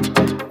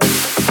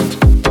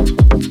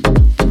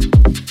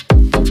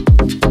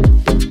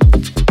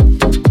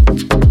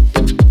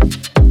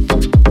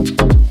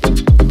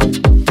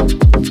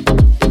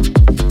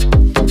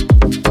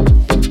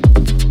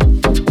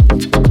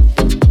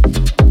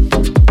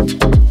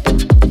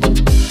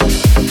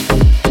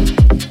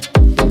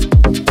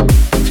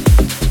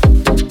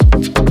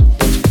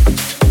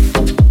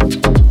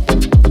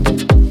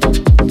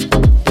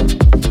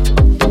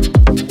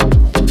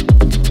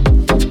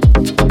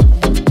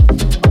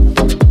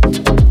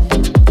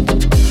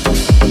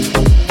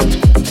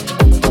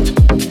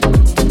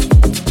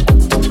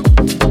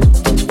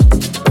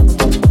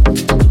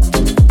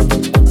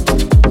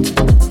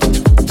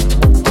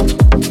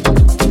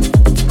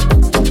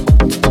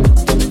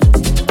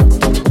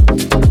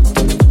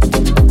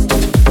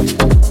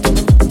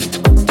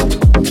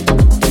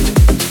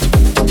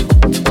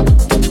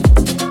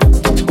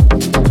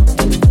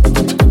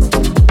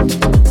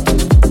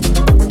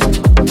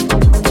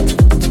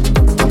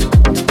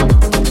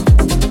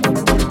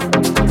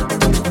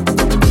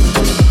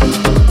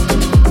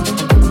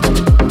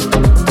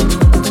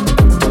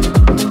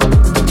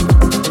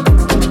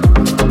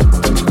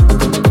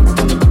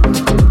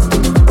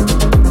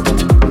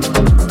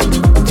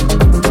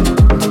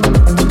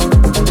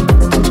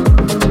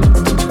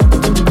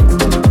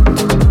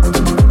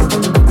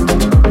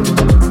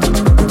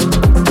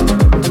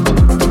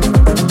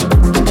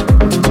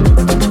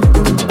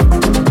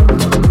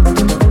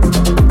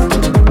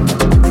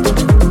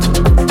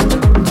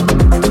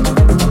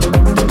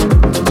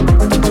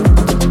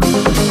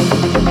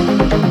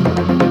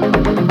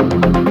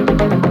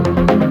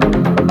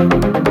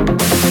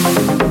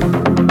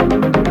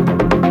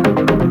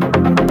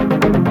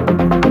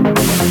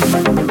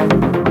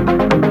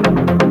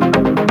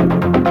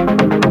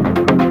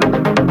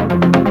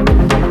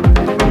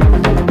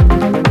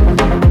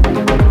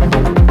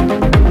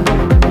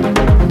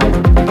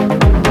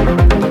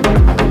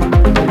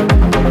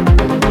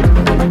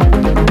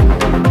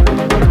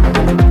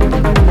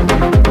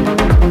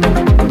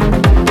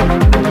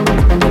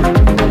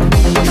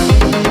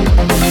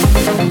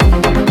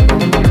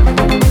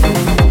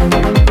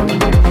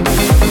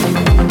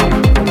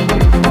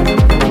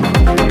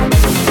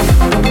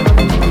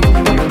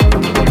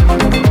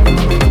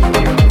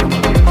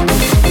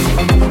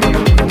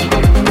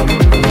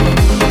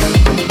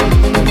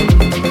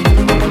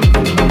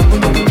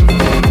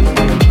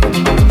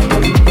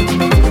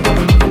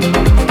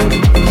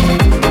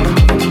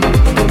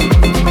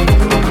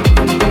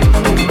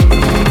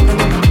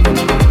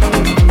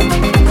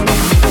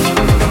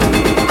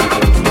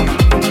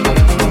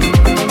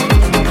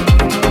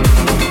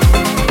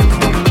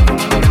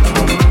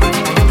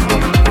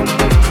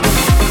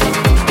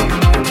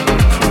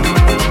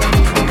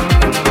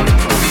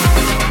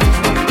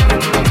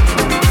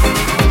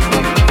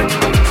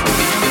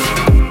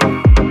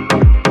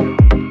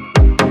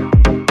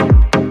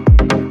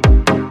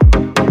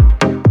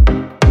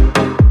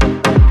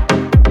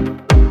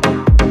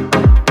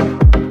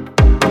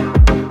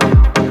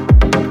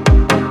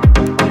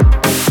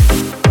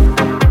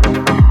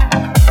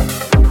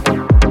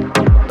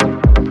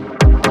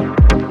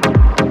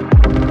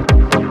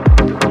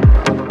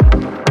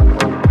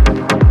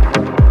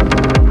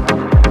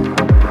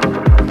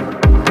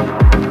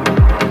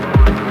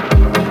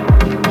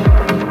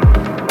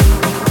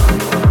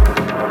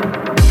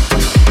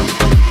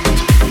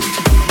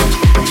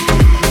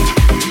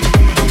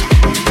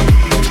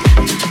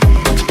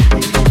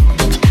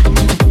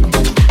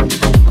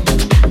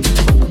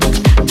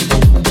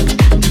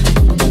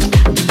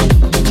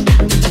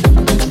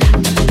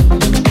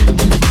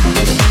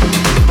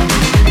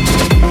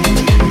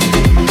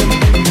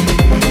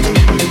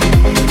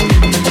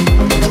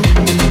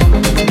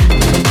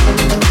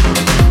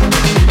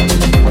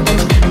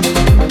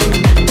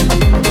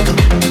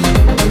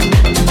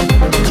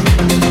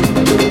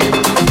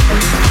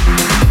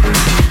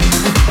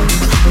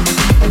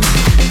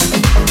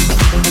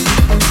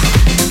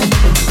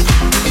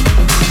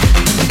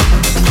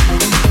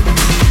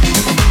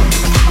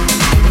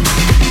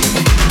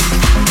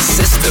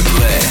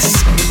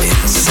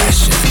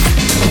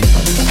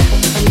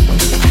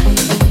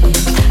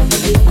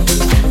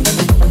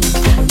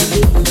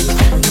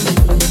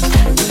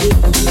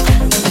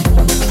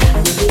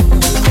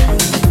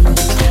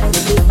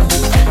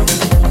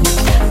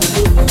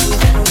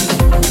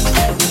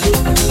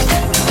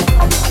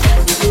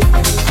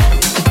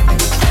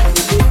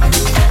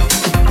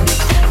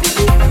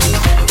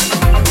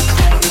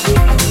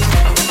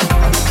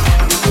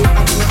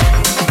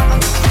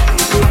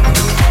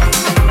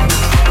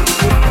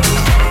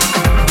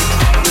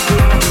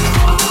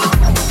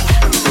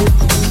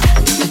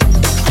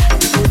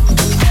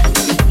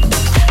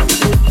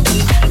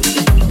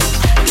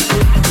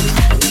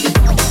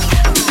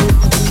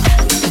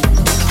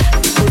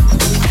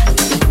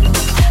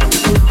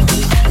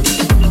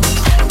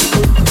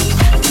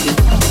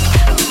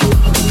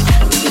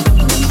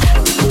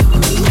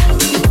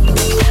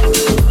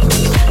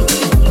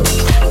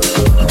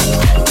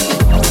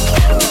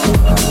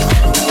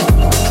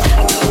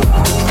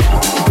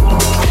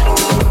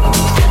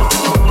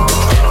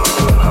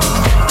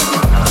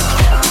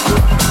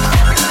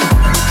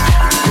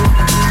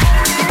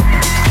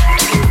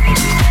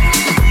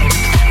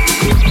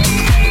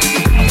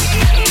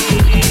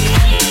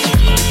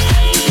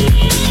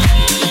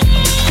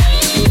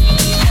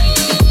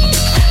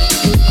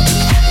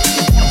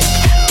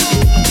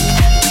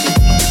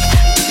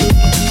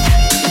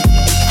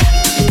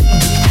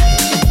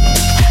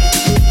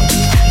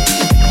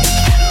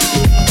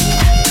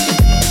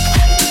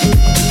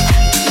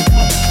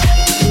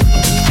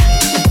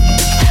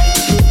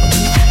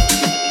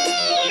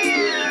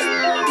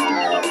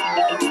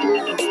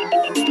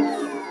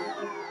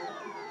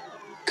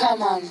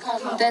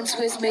 dance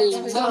with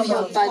me, move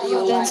your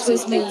body, dance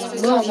with me,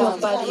 move your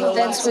body,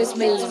 dance with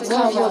me,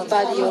 move your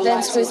body,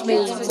 dance with me,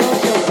 move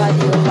your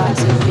body,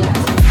 dance with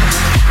me.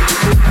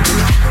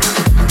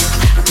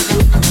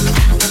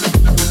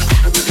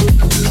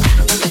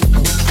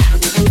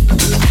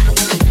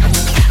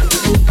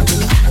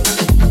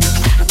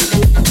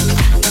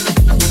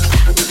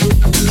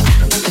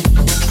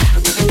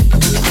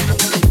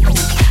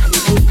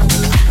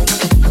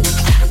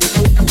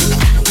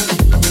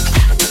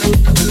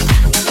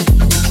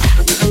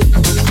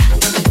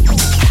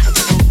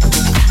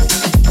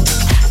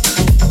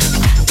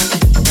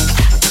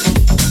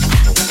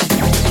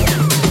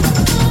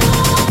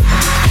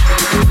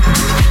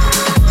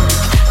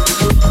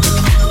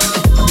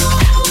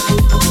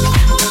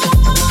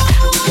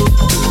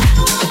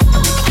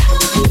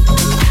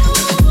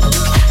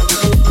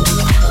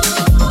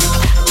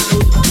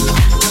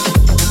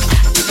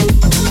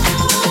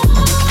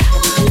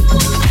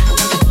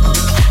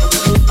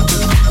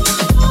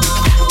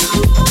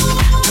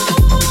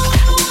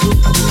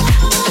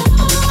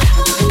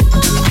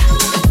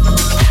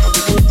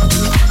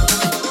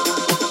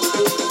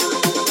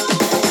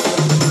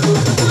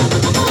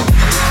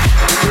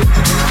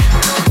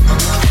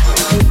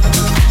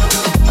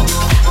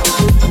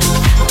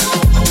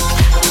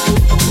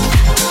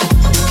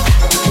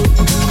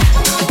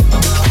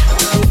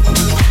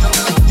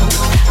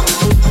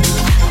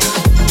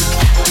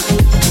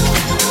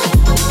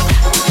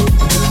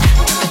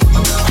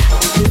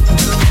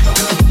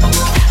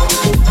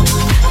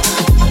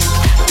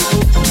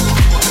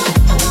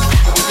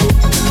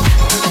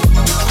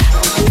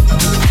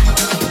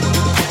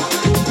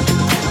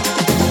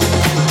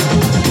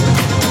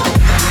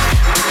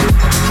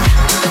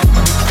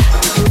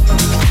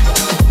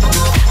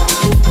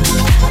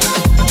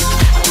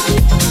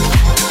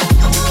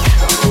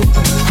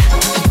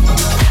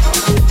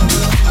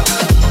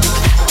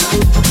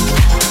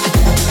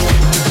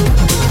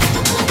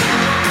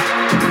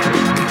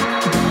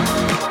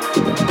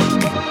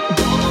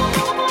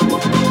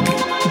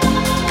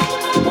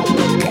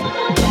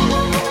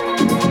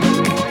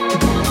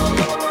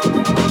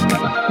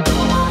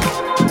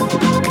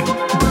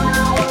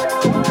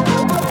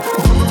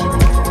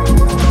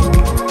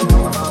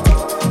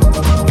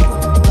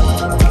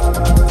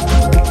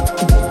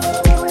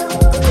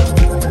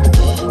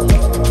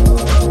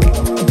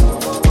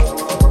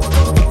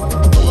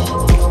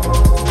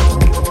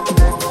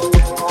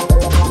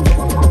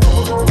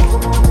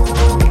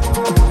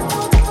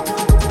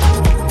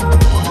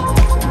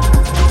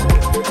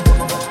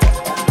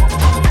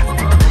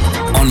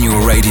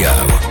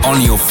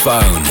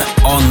 phone,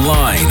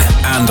 online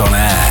and on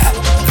air.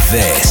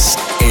 This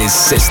is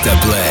Sister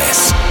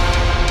Bliss.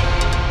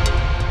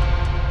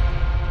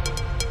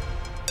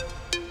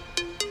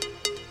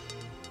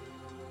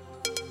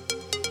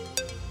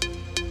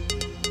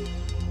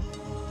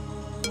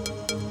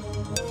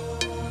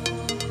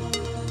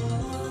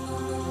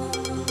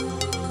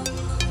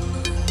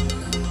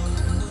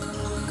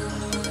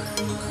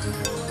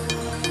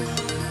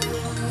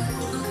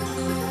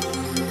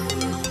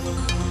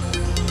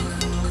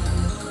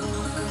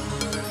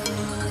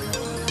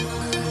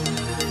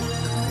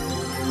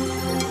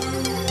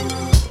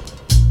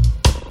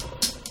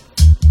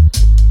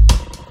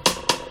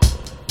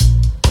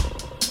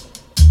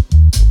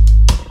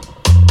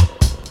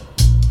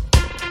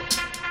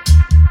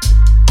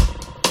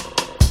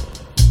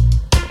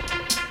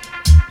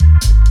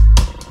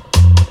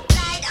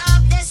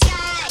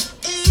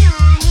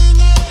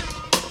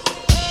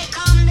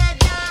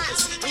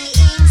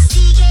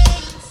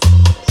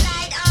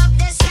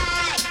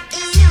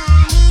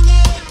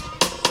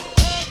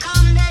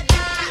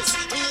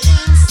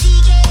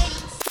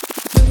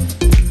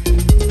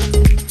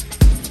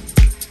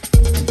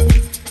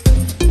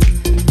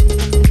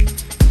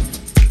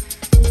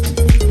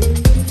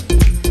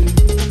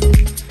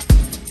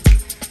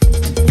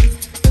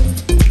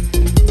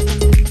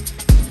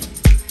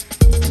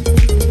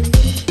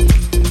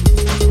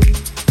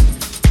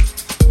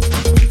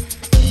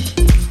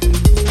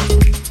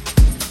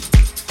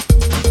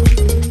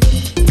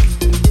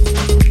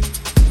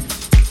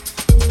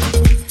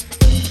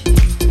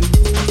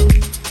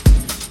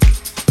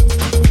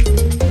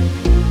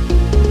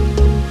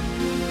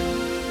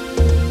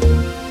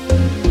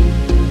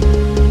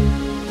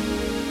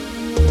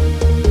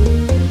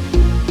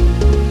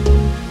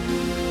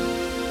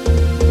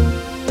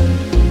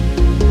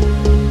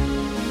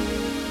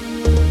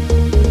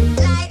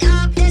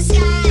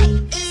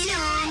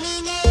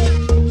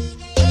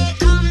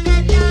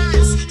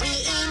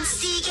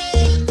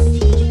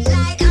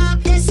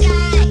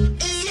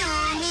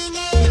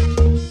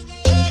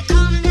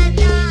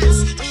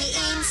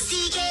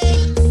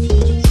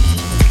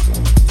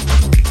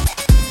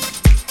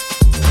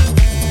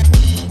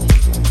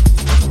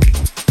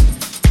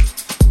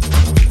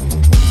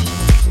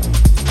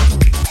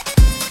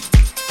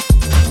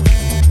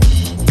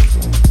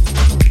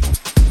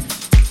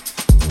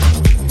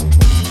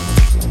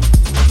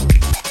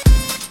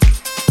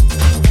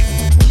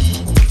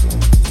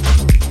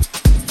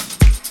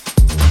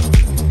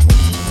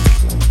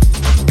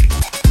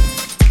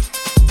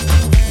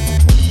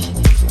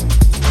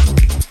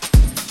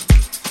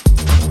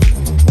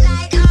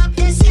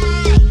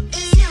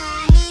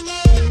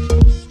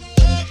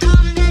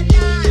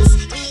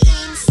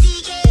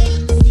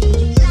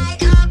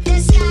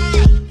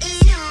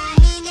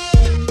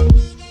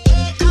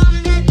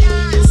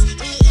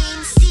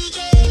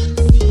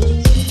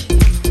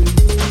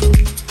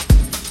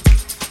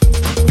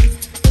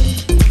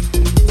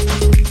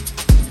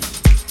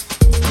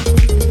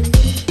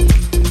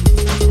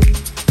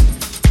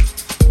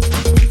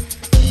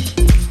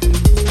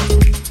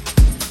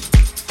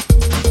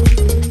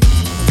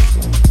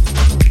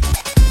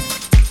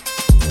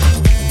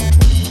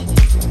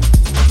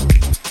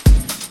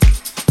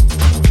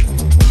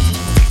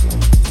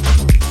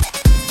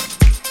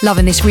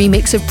 Loving this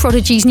remix of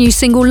Prodigy's new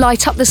single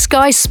Light Up the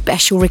Sky,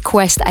 special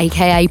request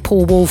aka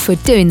Paul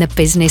Walford doing the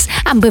business,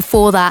 and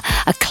before that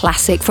a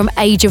classic from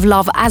Age of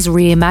Love as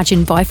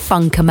reimagined by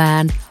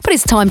Funkerman. But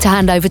it's time to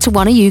hand over to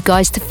one of you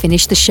guys to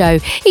finish the show.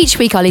 Each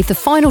week I leave the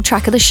final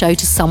track of the show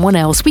to someone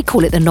else. We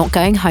call it the Not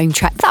Going Home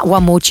track, that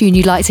one more tune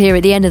you'd like to hear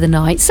at the end of the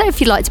night. So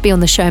if you'd like to be on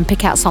the show and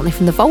pick out something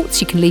from the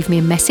vaults, you can leave me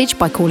a message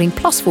by calling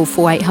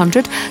 +44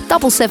 800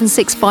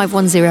 776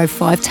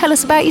 5105. Tell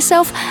us about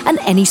yourself and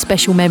any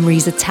special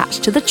memories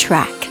attached to the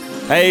track.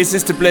 Hey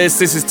Sister Bliss,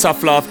 this is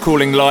Tough Love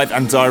calling live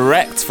and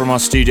direct from our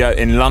studio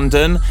in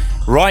London.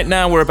 Right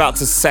now we're about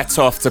to set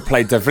off to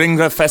play De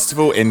Vringler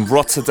Festival in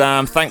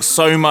Rotterdam. Thanks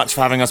so much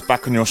for having us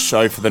back on your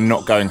show for the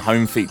Not Going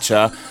Home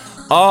feature.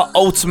 Our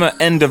ultimate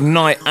end of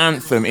night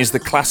anthem is the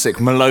classic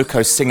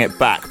Moloko Sing It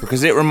Back,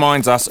 because it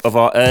reminds us of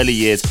our early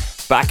years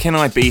back in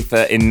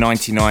Ibiza in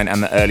 99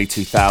 and the early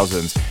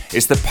 2000s.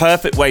 It's the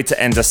perfect way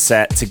to end a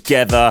set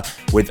together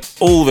with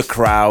all the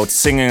crowd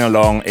singing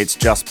along. It's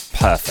just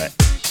perfect.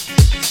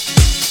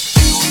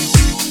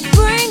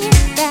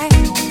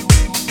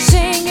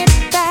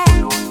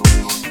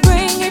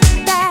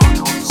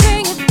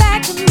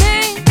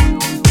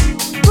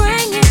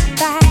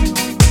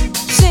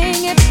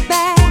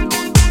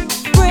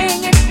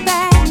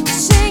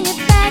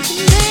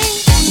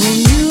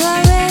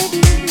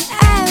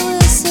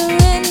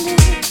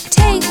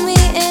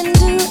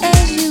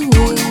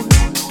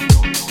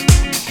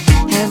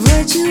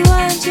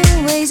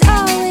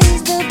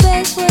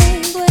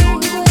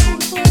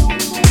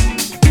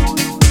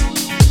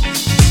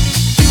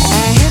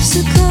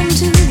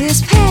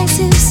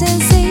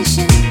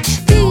 Sensation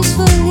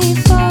peacefully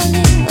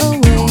falling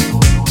away.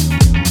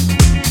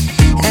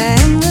 I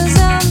am the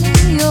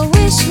zombie, your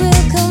wish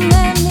will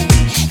command me.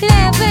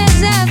 Laugh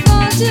as I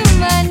fall to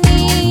my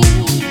knees.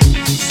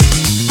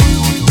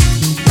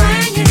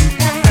 Bring it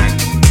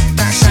back,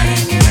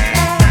 sing it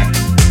back.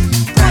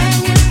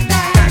 Bring it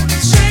back,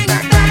 sing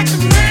it back to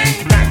me.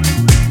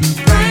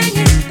 Bring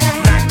it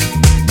back,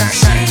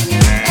 sing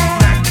it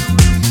back.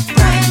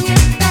 Bring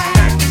it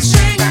back,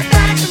 sing it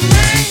back to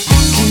me.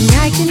 Can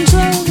I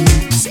control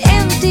this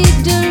empty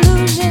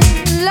delusion,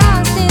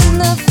 lost in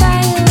the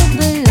fire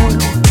below?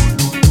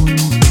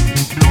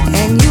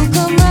 And you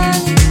come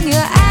running,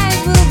 your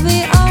eyes will be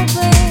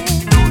open.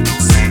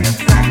 Sing it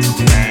back to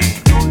me,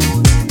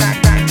 back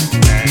to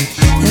me.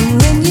 And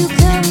when you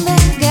come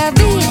back, I'll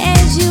be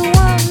as you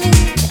want me,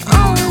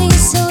 only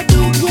so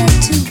eager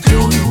to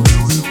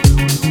please.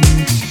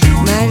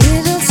 My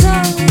little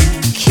song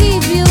will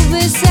keep you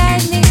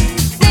beside me,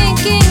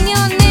 thinking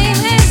your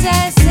name as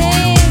I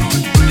sing.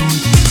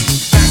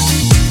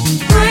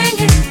 Bring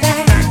it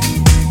back,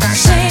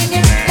 sing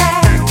it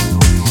back.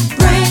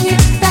 Bring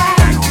it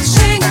back,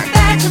 sing it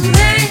back to me.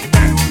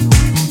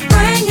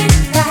 Bring it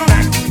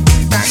back,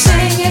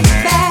 sing it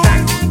back.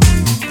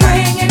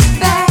 Bring it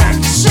back,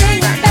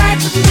 sing it back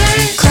to me.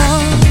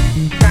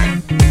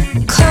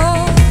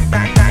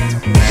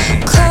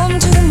 Come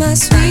to my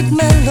sweet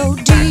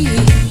melody.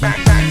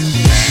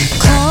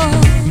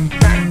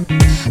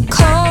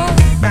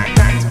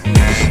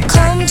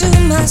 Come to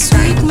my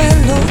sweet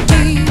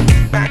melody.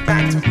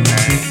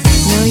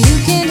 No, you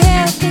can't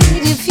help it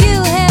if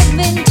you have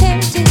been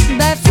tempted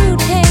by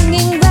fruit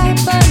hanging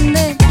ripe on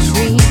the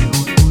tree.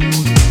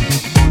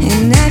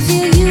 And I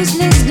feel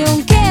useless,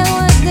 don't care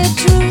what the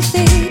truth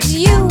is.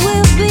 You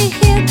will be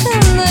here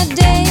come the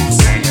day.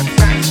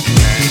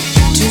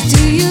 Truth,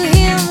 do you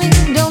hear me?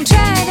 Don't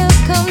try to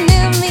come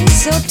near me.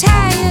 So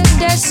tired,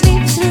 I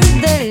sleep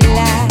through the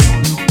light.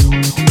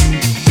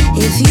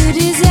 If you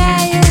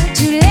desire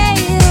to lay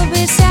here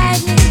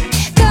beside me,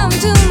 come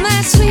to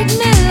my sweet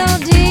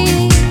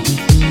melody.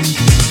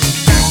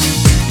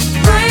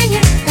 Bring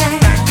it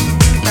back,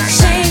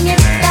 sing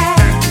it back.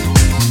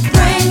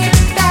 Bring it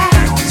back,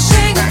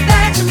 sing it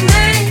back to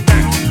me.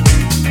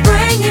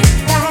 Bring it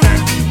back,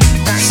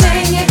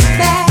 sing it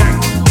back.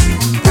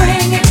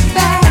 Bring it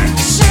back,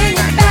 sing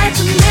it back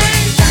to me.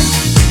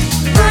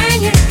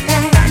 Bring it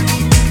back,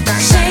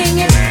 sing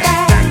it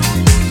back.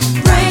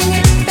 Bring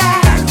it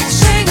back,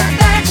 sing it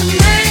back to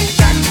me.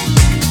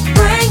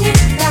 Bring it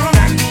back,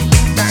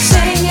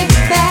 sing it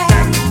back.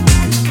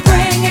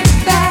 Bring it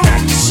back,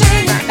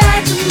 sing it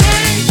back to me.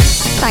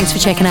 Thanks for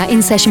checking out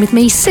In Session with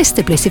me,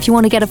 Sister Bliss. If you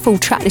want to get a full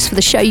track list for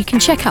the show, you can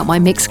check out my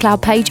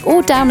Mixcloud page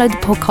or download the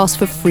podcast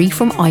for free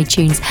from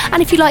iTunes.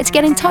 And if you'd like to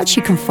get in touch,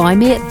 you can find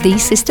me at The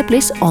Sister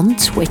Bliss on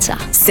Twitter.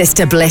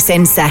 Sister Bliss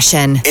In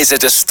Session is a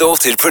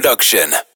Distorted production.